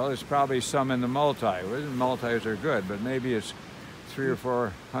 Well, it's probably some in the multi. Well, multis are good, but maybe it's 300 or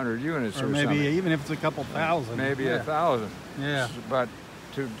 400 units, or maybe something. Even if it's a couple thousand. Maybe 1,000. Yeah. But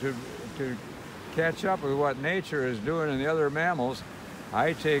to catch up with what nature is doing in the other mammals,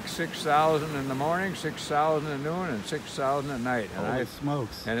 I take 6,000 in the morning, 6,000 at noon, and 6,000 at night. And Holy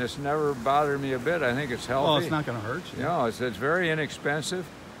smokes. And it's never bothered me a bit. I think it's healthy. Well, it's not going to hurt you. No, it's very inexpensive,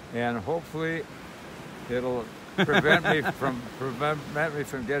 and hopefully it'll prevent me from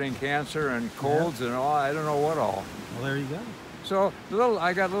getting cancer and colds and all. I don't know what all. Well, there you go. So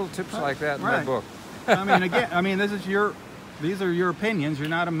I got little tips like that in my book. These are your opinions. You're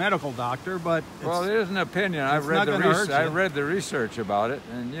not a medical doctor, but well, it is an opinion. I read the research about it,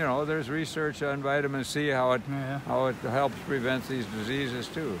 and there's research on vitamin C, how it helps prevent these diseases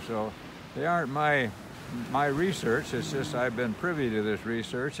too. So they aren't my research. It's just I've been privy to this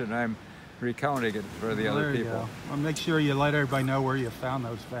research, and I'm recounting it for the other people. Go. Well, make sure you let everybody know where you found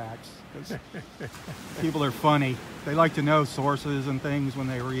those facts. People are funny. They like to know sources and things when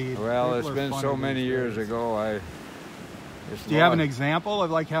they read. Well, it's been so many years ago. Do you have an example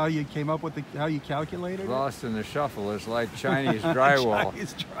of like how you came up with how you calculated Lost in the shuffle. It's like Chinese drywall.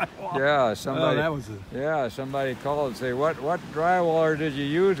 Chinese drywall. Yeah, somebody. Oh, that was it. Yeah, somebody called and say, "What drywaller did you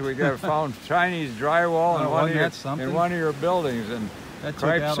use? We found Chinese drywall in one of your buildings." And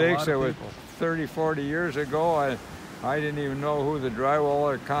cripe's sakes, it was 30, 40 years ago. I didn't even know who the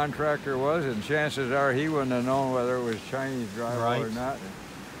drywaller contractor was, and chances are he wouldn't have known whether it was Chinese drywall or not.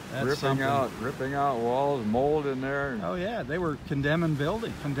 Ripping out walls, mold in there. Oh yeah, they were condemning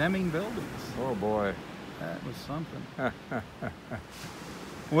buildings. Oh boy, that was something.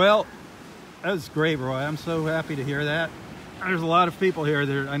 Well, that was great, Roy. I'm so happy to hear that. There's a lot of people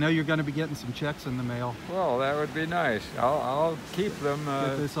here. I know you're going to be getting some checks in the mail. Well, that would be nice. I'll keep them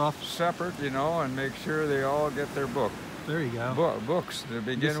get this off separate, and make sure they all get their book. There you go. Books to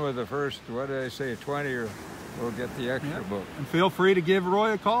begin with the first. What did I say? 20 or. We'll get the extra book. And feel free to give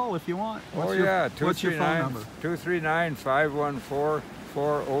Roy a call if you want. What's your phone number?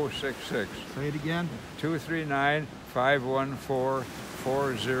 239-514-4066. Say it again.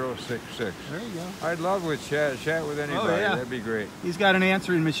 239-514-4066. There you go. I'd love to chat with anybody. Oh, yeah. That'd be great. He's got an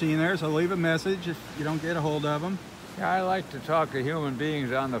answering machine there, so leave a message if you don't get a hold of him. Yeah, I like to talk to human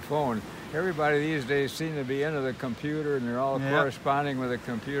beings on the phone. Everybody these days seems to be into the computer, and they're all corresponding with a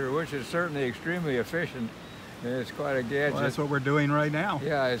computer, which is certainly extremely efficient. It's quite a gadget. Well, that's what we're doing right now.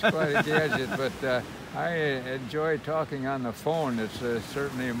 Yeah, it's quite a gadget, but I enjoy talking on the phone. It's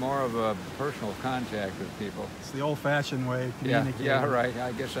certainly more of a personal contact with people. It's the old-fashioned way of communicating. Yeah, right.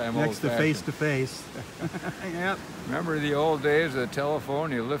 I guess I'm next old-fashioned. Next to face-to-face. Yep. Remember the old days, the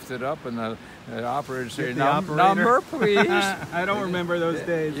telephone, you lift it up and the operator would say, number, please. I don't remember those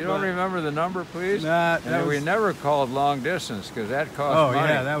days. You don't remember the number, please? Nah, we never called long distance because that cost money. Oh,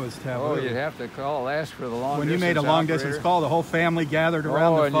 yeah, that was taboo. Oh, you'd have to ask for the long distance. When you made a long distance call, the whole family gathered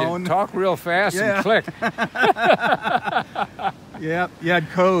around the phone. You talk real fast and click. Yeah, you had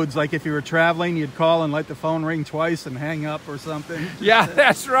codes, like if you were traveling, you'd call and let the phone ring twice and hang up or something. Yeah,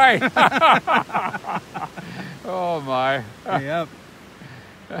 that's right. Oh my. Yep.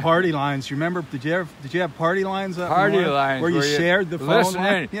 Party lines. You remember? Did you have party lines up lines where you shared the phone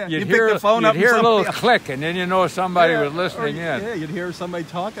line? Yeah, you picked the phone up. You'd hear a little click, and then somebody was listening in. Yeah, you'd hear somebody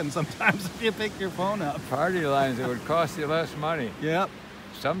talking sometimes if you picked your phone up. Party lines. It would cost you less money. Yep.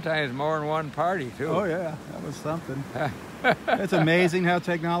 Sometimes more than one party too. Oh yeah, that was something. It's amazing how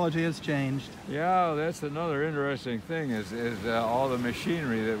technology has changed. Yeah, that's another interesting thing is all the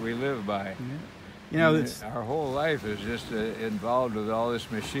machinery that we live by. Yeah. Our whole life is just involved with all this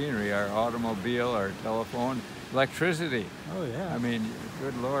machinery, our automobile, our telephone, electricity. Oh yeah. I mean,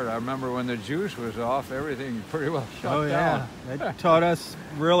 good Lord, I remember when the juice was off, everything pretty well shut down. Oh yeah, that taught us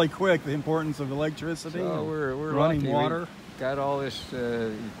really quick the importance of electricity. So we're running lucky. water. Got all this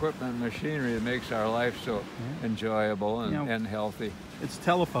equipment and machinery that makes our life so enjoyable and healthy. It's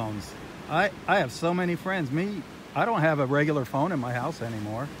telephones. I have so many friends. I don't have a regular phone in my house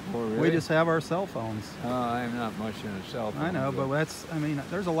anymore. Oh, really? We just have our cell phones. I'm not much in a cell phone. I know, but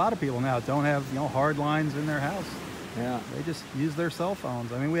there's a lot of people now that don't have hard lines in their house. Yeah. They just use their cell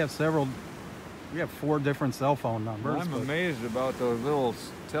phones. I mean, we have 4 different cell phone numbers. I'm amazed about those little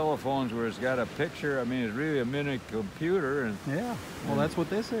telephones where it's got a picture. I mean, it's really a mini computer. Well, that's what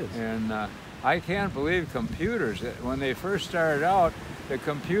this is. And I can't believe computers. When they first started out, the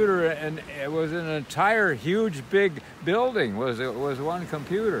computer, and it was an entire huge big building, was one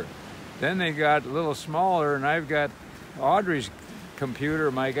computer. Then they got a little smaller, and I've got Audrey's computer,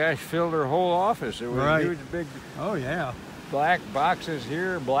 my gosh, filled her whole office. It was huge, big. Oh yeah. Black boxes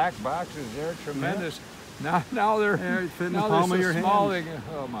here, black boxes there, tremendous. Yeah. Now they're fitting now the palm they're of so your small. hand.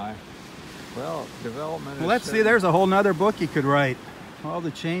 Oh my. Well, development. Well, let's see. There's a whole nother book you could write. All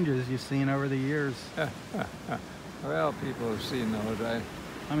the changes you've seen over the years. Well, people have seen those.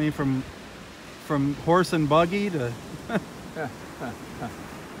 I mean, from horse and buggy to.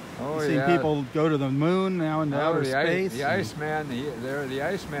 You've seen people go to the moon now into outer space. The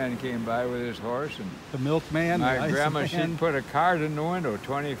Iceman came by with his horse, and the milkman. My grandma, she'd put a card in the window,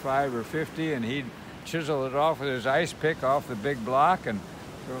 25 or 50, and he'd chisel it off with his ice pick off the big block, and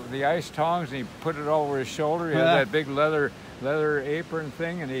the ice tongs, and he put it over his shoulder. He had that big leather apron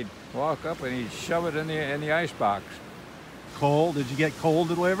thing, and he'd walk up and he'd shove it in the ice box. Coal? Did you get coal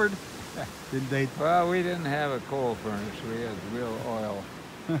delivered? Did they? Well, we didn't have a coal furnace. We had real oil.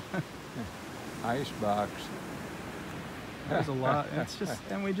 Ice box. There's a lot. It's just,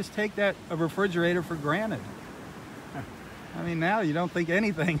 and we just take a refrigerator for granted. I mean, now you don't think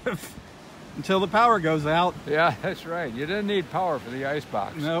anything of until the power goes out. Yeah, that's right. You didn't need power for the ice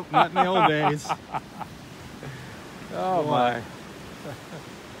box. Nope, not in the old days. Oh my.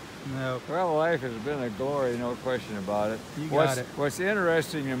 No. Well, life has been a glory, no question about it. You got it. What's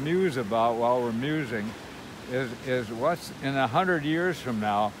interesting to muse about while we're musing is what's in 100 years from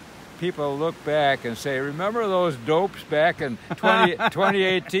now, people look back and say, remember those dopes back in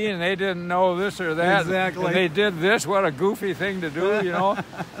 2018 and they didn't know this or that? Exactly. And they did this, what a goofy thing to do, you know?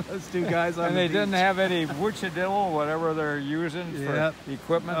 Those two guys on and the they beach. didn't have any woochadiddle, whatever they're using for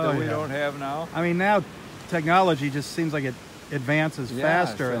equipment that we don't have now. I mean, now technology just seems like it advances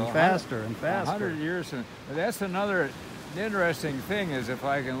faster and faster and faster. 100 years, and that's another interesting thing is if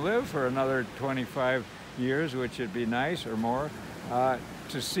I can live for another 25 years, which would be nice or more,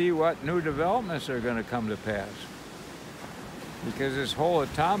 to see what new developments are going to come to pass. Because this whole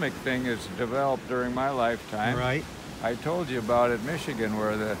atomic thing is developed during my lifetime. Right. I told you about it, Michigan,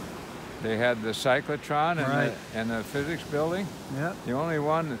 where they had the cyclotron and the physics building. Yep. The only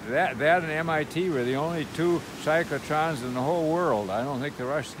one, that and MIT were the only two cyclotrons in the whole world. I don't think the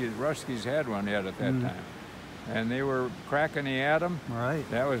Ruskies had one yet at that time. And they were cracking the atom. Right.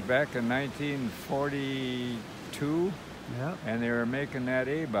 That was back in 1942. Yep. And they were making that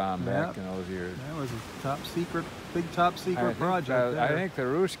A-bomb back in those years. That was a big top secret project. I think the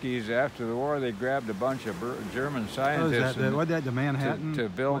Ruskies, after the war, they grabbed a bunch of German scientists the Manhattan to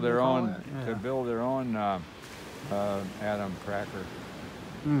build their own atom cracker.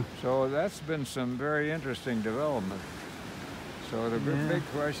 So that's been some very interesting development. So the big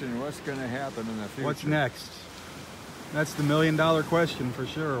question: what's going to happen in the future? What's next? That's the million-dollar question for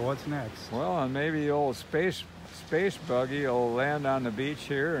sure. What's next? Well, and maybe the old space buggy will land on the beach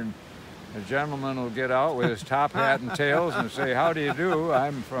here, and a gentleman will get out with his top hat and tails and say, "How do you do?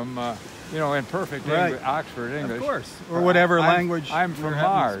 I'm from, in perfect English, Oxford English, of course, or whatever language. I'm from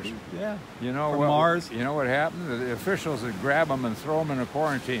Mars. Yeah, you know from Mars. You know what happened? The officials would grab him and throw him in a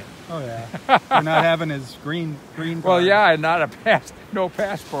quarantine. Oh yeah, for not having his green card. Well, yeah, and no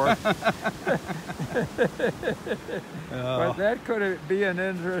passport. But that could be an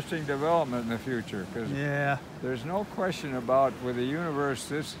interesting development in the future, because there's no question about with the universe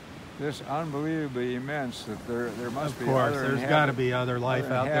this unbelievably immense that there must be other. Of course, there's got to be other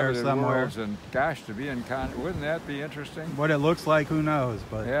life out there somewhere. Worlds, and gosh, to be in wouldn't that be interesting? What it looks like, who knows?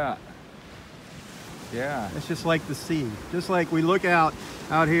 But yeah, it's just like the sea. Just like we look out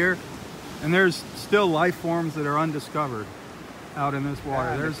here, and there's still life forms that are undiscovered out in this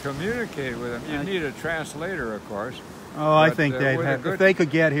water. To communicate with them, you need a translator, of course. Oh, I think if they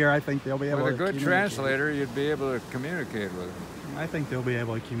could get here, I think they'll be able to. With a good translator, you'd be able to communicate with them. I think they'll be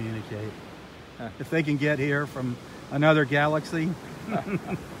able to communicate. If they can get here from another galaxy.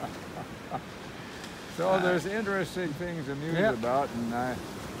 So there's interesting things to muse about, and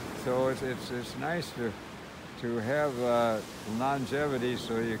so it's nice to have longevity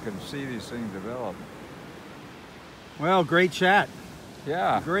so you can see these things develop. Well, great chat.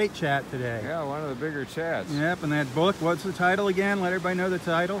 Yeah. Great chat today. Yeah, one of the bigger chats. Yep, and that book, what's the title again? Let everybody know the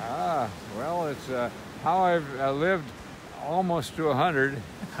title. Well, it's How I've Lived Almost to 100.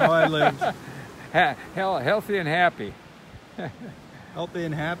 How I lived. Healthy and happy. Healthy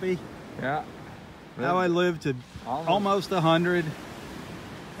and happy? Yeah. How I lived to almost 100.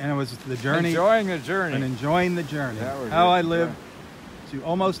 And it was the journey. Enjoying the journey. And enjoying the journey. How I lived to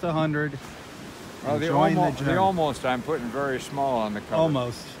almost 100. Well, the almost I'm putting very small on the cover.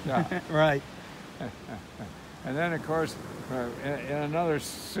 Almost. Yeah. Right. And then, of course, in another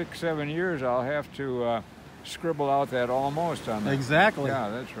 6-7 years, I'll have to scribble out that almost on that. Exactly. Yeah,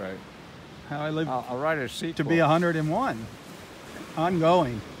 that's right. How I lived I'll write a sequel. To be 101.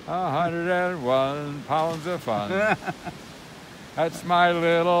 ongoing. 101 pounds of fun. That's my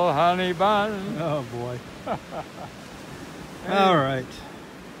little honey bun. Oh boy. All right.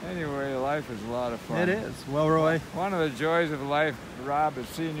 Anyway, life is a lot of fun. It is. Well, Roy. One of the joys of life, Rob, is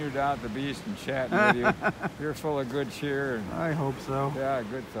seeing you down at the beach and chatting with you. You're full of good cheer. And, I hope so. yeah,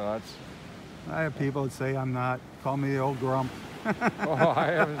 good thoughts. I have people that say I'm not. Call me the old grump. Oh,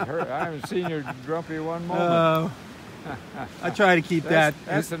 I haven't seen you grumpy one moment. I try to keep that.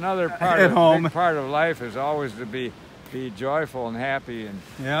 That's another part at home. Big part of life is always to be joyful and happy and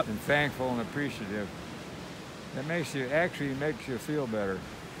Yep. and thankful and appreciative. That makes you feel better.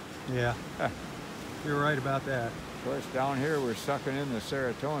 Yeah. You're right about that. Of course, down here we're sucking in the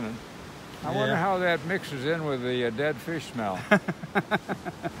serotonin. I wonder how that mixes in with the dead fish smell.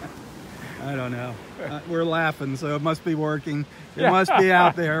 I don't know. We're laughing, so it must be working. It must be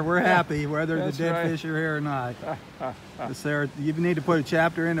out there. We're happy, whether the dead fish are here or not. You need to put a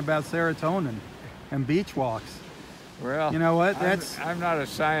chapter in about serotonin and beach walks. Well, you know what? I'm not a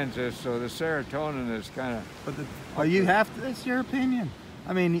scientist, so the serotonin is kind of. But you have to. It's your opinion.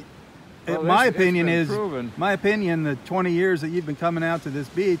 I mean, well, my opinion is proven. My opinion. The 20 years that you've been coming out to this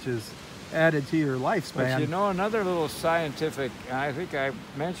beach is added to your lifespan. But you know, another little scientific, and I think I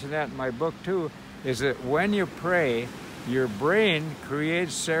mentioned that in my book too, is that when you pray, your brain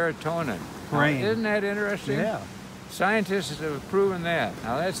creates serotonin. Brain. Now, isn't that interesting? Yeah. Scientists have proven that.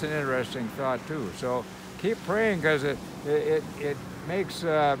 Now that's an interesting thought too. So keep praying, because it makes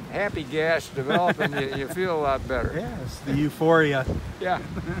happy gas develop and you feel a lot better. Yes, the euphoria. Yeah.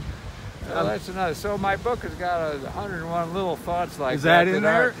 Well, that's another. So my book has got 101 little thoughts like that. Is that in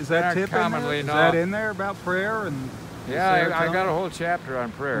there? Is that tip commonly in there? Is that in there about prayer and? Yeah, I got a whole chapter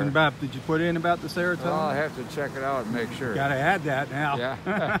on prayer. And did you put in about the serotonin? Well, I'll have to check it out and make sure. Got to add that now.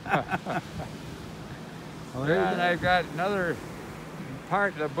 Yeah. Well, yeah, and I've got another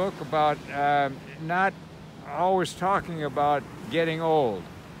part of the book about not always talking about getting old.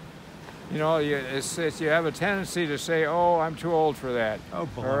 You know, you have a tendency to say, "Oh, I'm too old for that,"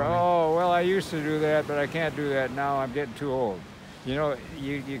 or "Oh, well, I used to do that, but I can't do that now. I'm getting too old." You know,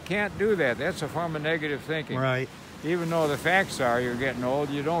 you can't do that. That's a form of negative thinking. Right. Even though the facts are you're getting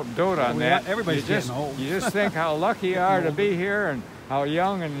old, you don't dote on that. Everybody's getting old. You just think how lucky you are to be here and how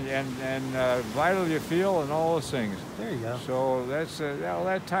young and vital you feel and all those things. There you go. So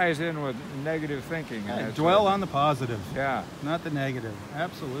that ties in with negative thinking. Dwell on the positive. Yeah. Not the negative.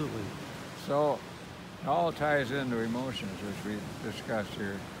 Absolutely. So it all ties into emotions, which we discussed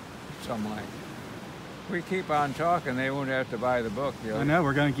here, some like. We keep on talking, they won't have to buy the book. You know? I know,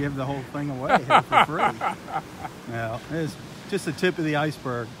 we're going to give the whole thing away here for free. No, it's just the tip of the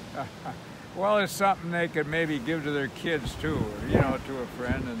iceberg. Well, it's something they could maybe give to their kids too, or, you know, to a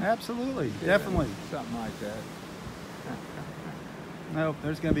friend. And absolutely, definitely. Something like that. No,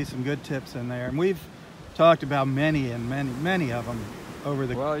 there's going to be some good tips in there. And we've talked about many of them over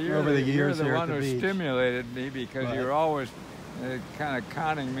the years here at the beach. You're the one who stimulated me, because you're always kind of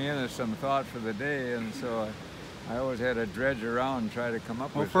conning me into some thought for the day, and so I always had to dredge around and try to come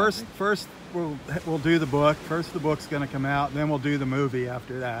up with something. First we'll do the book. First the book's going to come out, then we'll do the movie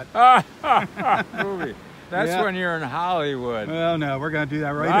after that. Movie. That's when you're in Hollywood. Well, no, we're going to do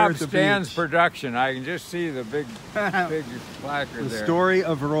that right Robb here at the Stan's beach. production. I can just see the big placard there. The story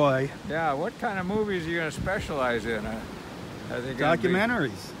of Roy. Yeah, what kind of movies are you going to specialize in?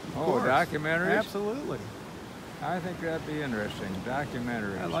 Documentaries. Documentaries? Absolutely. I think that'd be interesting.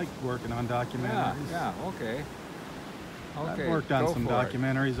 Documentaries. I like working on documentaries. Yeah, okay. I've worked on some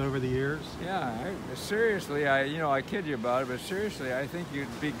documentaries over the years. Yeah, seriously, I kid you about it, but seriously, I think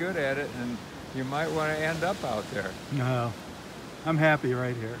you'd be good at it, and you might want to end up out there. No, I'm happy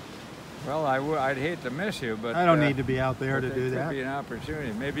right here. Well, I'd hate to miss you, but I don't need to be out there to do that. It could be an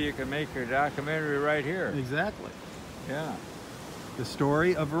opportunity. Maybe you can make your documentary right here. Exactly. Yeah. The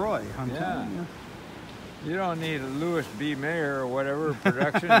story of Roy. I'm telling you. You don't need a Louis B. Mayer or whatever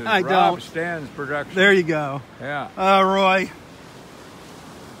production. It's Robb Stan's production. There you go. Yeah. Roy,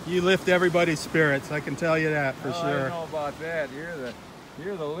 you lift everybody's spirits. I can tell you that for sure. I don't know about that.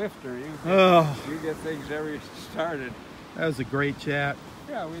 You're the lifter. You get things started. That was a great chat.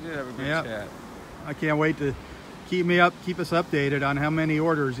 Yeah, we did have a good chat. I can't wait to keep us updated on how many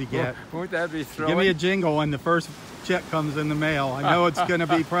orders you get. Won't that be thrilling? Give me a jingle when the first check comes in the mail. I know it's going to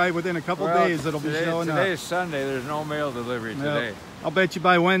be probably within a couple days it'll be showing up. Today's Sunday. There's no mail delivery today. I'll bet you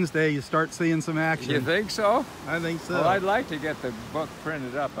by Wednesday you start seeing some action. You think so? I think so. Well, I'd like to get the book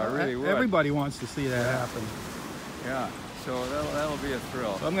printed up. I really would. Everybody wants to see that happen. Yeah, so that'll be a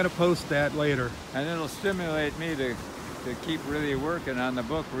thrill. So I'm going to post that later. And it'll stimulate me to keep really working on the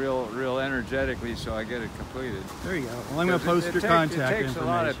book real energetically, so I get it completed. There you go. Well, I'm going to post your contact information. It takes a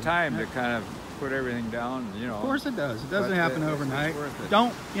lot of time to kind of put everything down, you know. Of course it does. It doesn't happen overnight. It's worth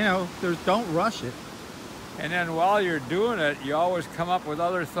it. Don't rush it. And then while you're doing it, you always come up with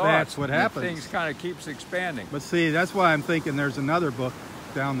other thoughts. That's what happens. Things kind of keeps expanding. But see, that's why I'm thinking there's another book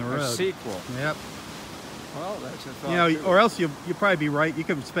down the road. A sequel. Yep. Well, that's a thought. You know, too. or else you'd probably be right. You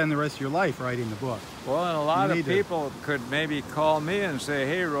could spend the rest of your life writing the book. Well, and a lot of people could maybe call me and say,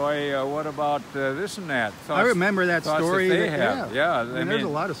 "Hey, Roy, what about this and that?" I remember that story that they have. Yeah, I mean, there's a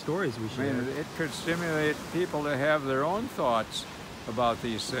lot of stories we share. I mean, it could stimulate people to have their own thoughts about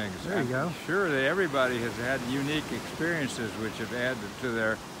these things. There you go. I'm sure that everybody has had unique experiences which have added to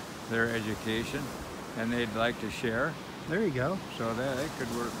their education, and they'd like to share. There you go. So that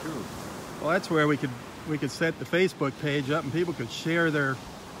could work too. Well, that's where we could set the Facebook page up, and people could share their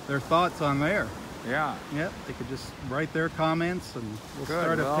thoughts on there. Yeah. Yep. They could just write their comments, and we'll Good.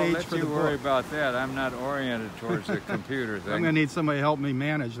 start a page for the book. I'll let you worry about that. I'm not oriented towards the computer thing. I'm going to need somebody to help me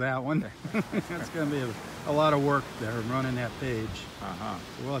manage that one. That's going to be a lot of work there, running that page. Uh-huh.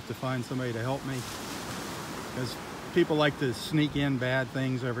 So we'll have to find somebody to help me, because people like to sneak in bad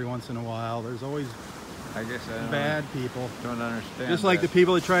things every once in a while. There's always bad people. Don't understand. Just like the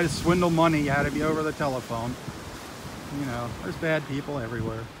people that try to swindle money out of you over the telephone. You know, there's bad people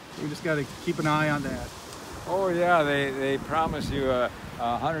everywhere. We just got to keep an eye on that. Oh yeah, they promise you a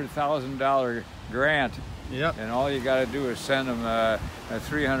 $100,000 grant. Yep. And all you got to do is send them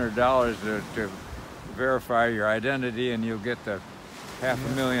 $300 to verify your identity, and you'll get the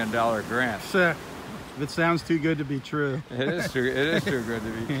 $500,000 grant. If it sounds too good to be true. It is too good to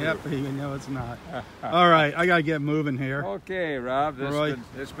be true. Yep, even though it's not. All right, I got to get moving here. Okay, Rob,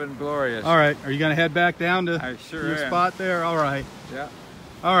 it's been glorious. All right, are you going to head back down to your spot there? All right. Yeah.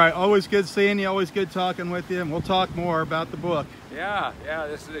 All right, always good seeing you, always good talking with you, and we'll talk more about the book. Yeah,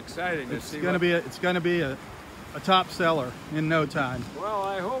 this is exciting to see. It's going to be a top seller in no time. Well,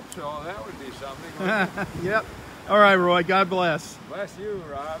 I hope so. That would be something. Yep. All right, Roy, God bless. Bless you,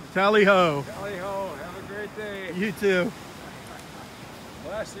 Rob. Tally ho. Tally ho. Have a great day. You too.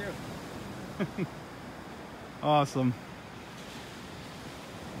 Bless you. Awesome.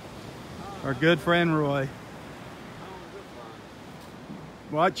 Our good friend Roy.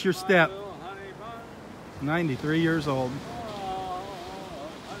 Watch your step. 93 years old.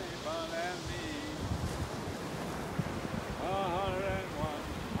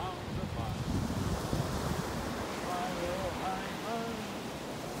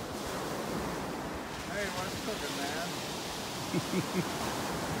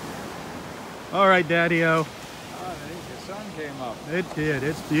 All right, Daddy-O. Oh, the sun came up. It did.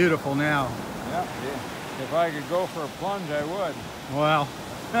 It's beautiful now. Yeah. If I could go for a plunge, I would. Wow.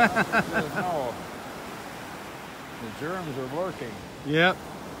 No. The germs are lurking. Yep.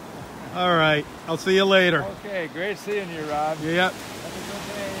 All right. I'll see you later. Okay. Great seeing you, Rob. Yep. Have a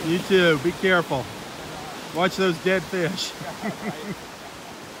good day. You too. Be careful. Watch those dead fish.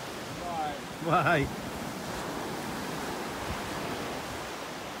 Bye. Bye.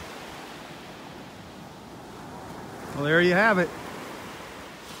 Well, there you have it.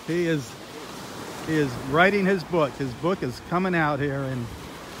 He is writing his book. His book is coming out here in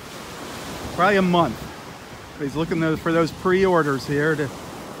probably a month. He's looking for those pre-orders here to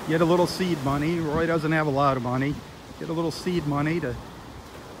get a little seed money. Roy doesn't have a lot of money. Get a little seed money to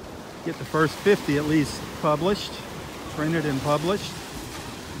get the first 50 at least published, printed and published.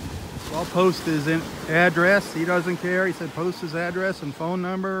 So I'll post his address. He doesn't care. He said post his address and phone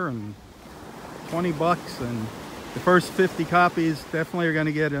number, and $20, and the first 50 copies definitely are going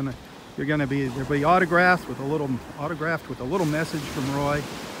to get in. They'll be autographed with a little message from Roy.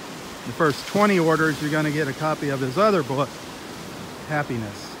 The first 20 orders, you're going to get a copy of his other book,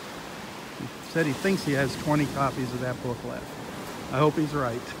 Happiness. He said he thinks he has 20 copies of that book left. I hope he's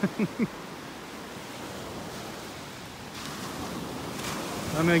right.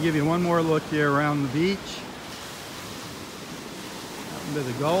 I'm going to give you one more look here around the beach, out into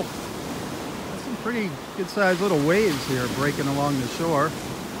the Gulf. There's some pretty good-sized little waves here breaking along the shore.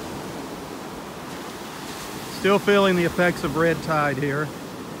 Still feeling the effects of red tide here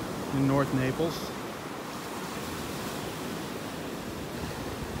in North Naples.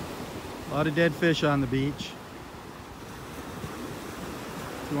 A lot of dead fish on the beach.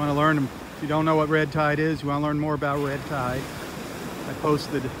 If you want to learn, if you don't know what red tide is, you want to learn more about red tide, I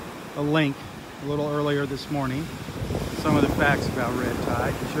posted a link a little earlier this morning, some of the facts about red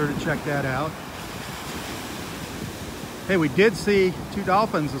tide. Be sure to check that out. Hey, we did see 2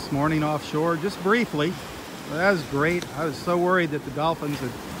 dolphins this morning offshore, just briefly. Well, that was great. I was so worried that the dolphins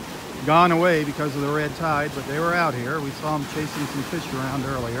had gone away because of the red tide, but they were out here. We saw them chasing some fish around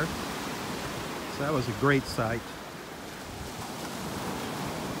earlier. So that was a great sight.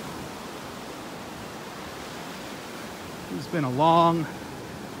 It's been a long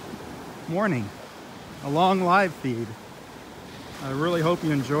morning, a long live feed. I really hope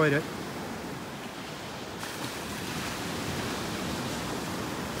you enjoyed it.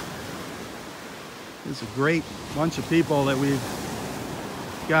 There's a great bunch of people that we've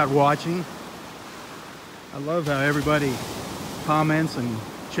got watching. I love how everybody comments and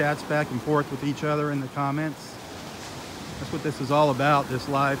chats back and forth with each other in the comments. That's what this is all about, this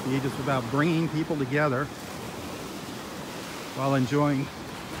live feed. It's about bringing people together while enjoying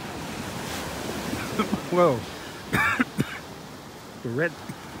whoa. The red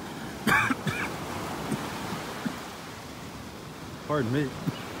pardon me.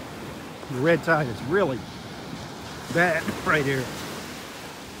 The red tide is really bad right here.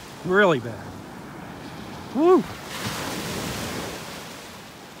 Really bad. Woo!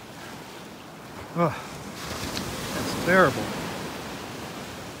 Oh, that's terrible.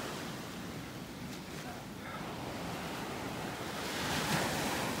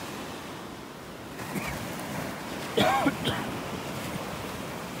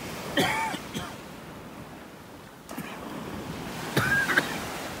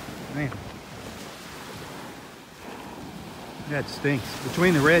 Man, that stinks.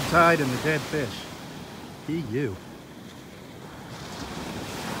 Between the red tide and the dead fish. You.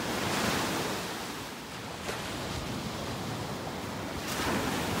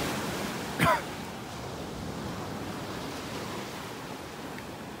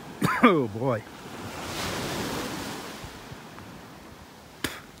 Oh boy.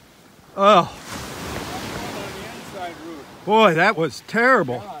 Oh. Boy, that was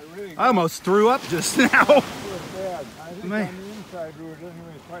terrible. Yeah, really I almost threw up just now. It was bad. I think Man. on the inside route anyway,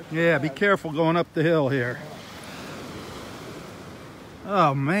 quite Yeah, bad. be careful going up the hill here.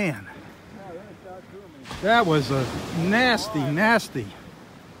 Oh man. Yeah, that's not true, man. That was a nasty. It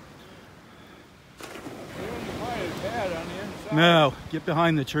wasn't quite as bad on the inside. No, get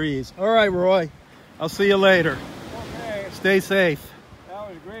behind the trees. All right, Roy. I'll see you later. Okay, Stay safe. that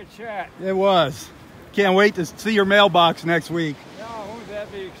was a great chat. It was. Can't wait to see your mailbox next week. Yeah, won't that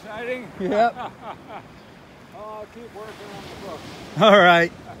be exciting? Yep. Oh, I'll keep working on the book. All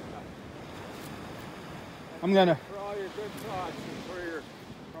right. I'm gonna, For all your good thoughts and for your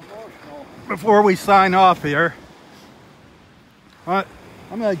promotional. before we sign off here, I'm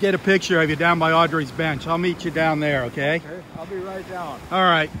gonna get a picture of you down by Audrey's bench. I'll meet you down there, okay? Okay, I'll be right down. All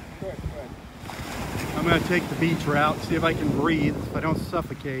right. Good, good. I'm gonna take the beach route, see if I can breathe, if I don't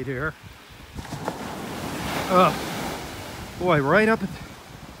suffocate here. Boy, right up at,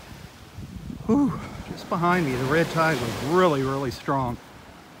 whew, just behind me, the red tide was really, really strong.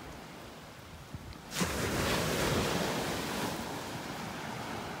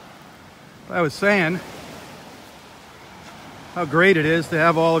 I was saying how great it is to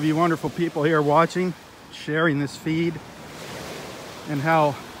have all of you wonderful people here watching, sharing this feed, and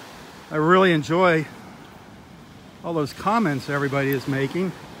how I really enjoy all those comments everybody is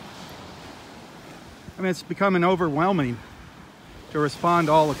making. I mean, it's becoming overwhelming to respond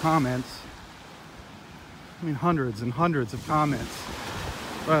to all the comments. I mean, hundreds and hundreds of comments,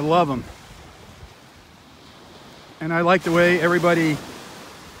 but I love them. And I like the way everybody,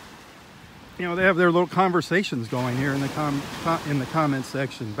 you know, they have their little conversations going here in the comment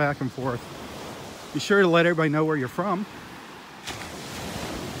section, back and forth. Be sure to let everybody know where you're from.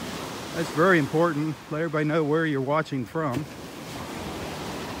 That's very important. Let everybody know where you're watching from.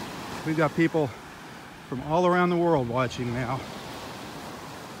 We've got people from all around the world watching now.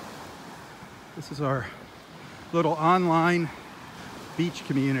 This is our little online beach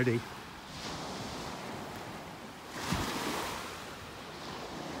community.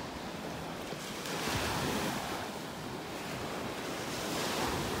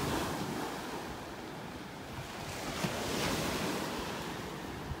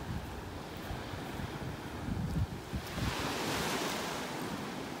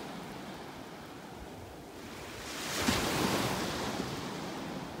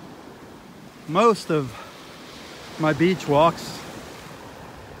 Most of my beach walks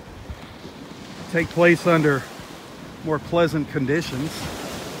take place under more pleasant conditions,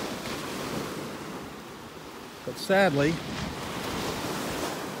 but sadly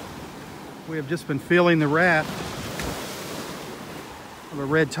we have just been feeling the wrath of a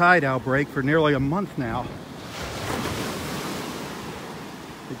red tide outbreak for nearly a month now.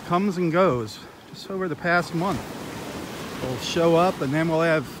 It comes and goes just over the past month. It'll show up and then we'll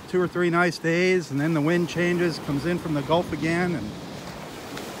have 2 or 3 nice days, and then the wind changes, comes in from the Gulf again, and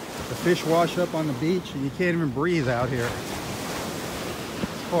The fish wash up on the beach and you can't even breathe out here.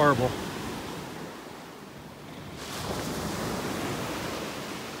 It's horrible.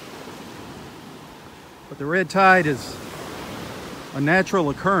 But the red tide is a natural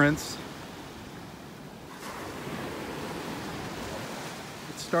occurrence.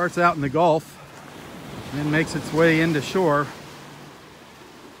 It starts out in the Gulf and then makes its way into shore.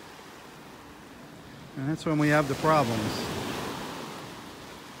 And that's when we have the problems.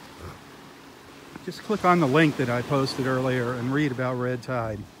 Just click on the link that I posted earlier and read about red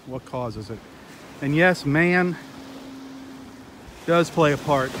tide, what causes it. And yes, man does play a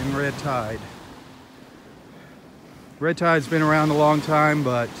part in red tide. Red tide's been around a long time,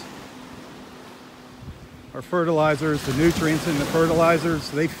 but our fertilizers, the nutrients in the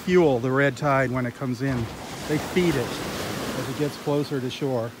fertilizers, they fuel the red tide when it comes in. They feed it as it gets closer to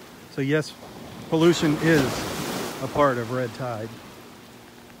shore. So yes, pollution is a part of red tide.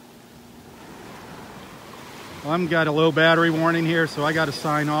 Well, I've got a low battery warning here, so I got to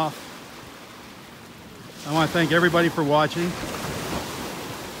sign off. I want to thank everybody for watching.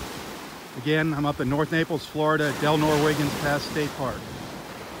 Again, I'm up in North Naples, Florida at Delnor-Wiggins Pass State Park.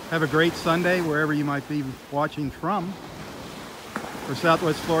 Have a great Sunday wherever you might be watching from. For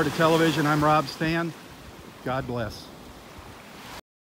Southwest Florida Television, I'm Robb Stan. God bless.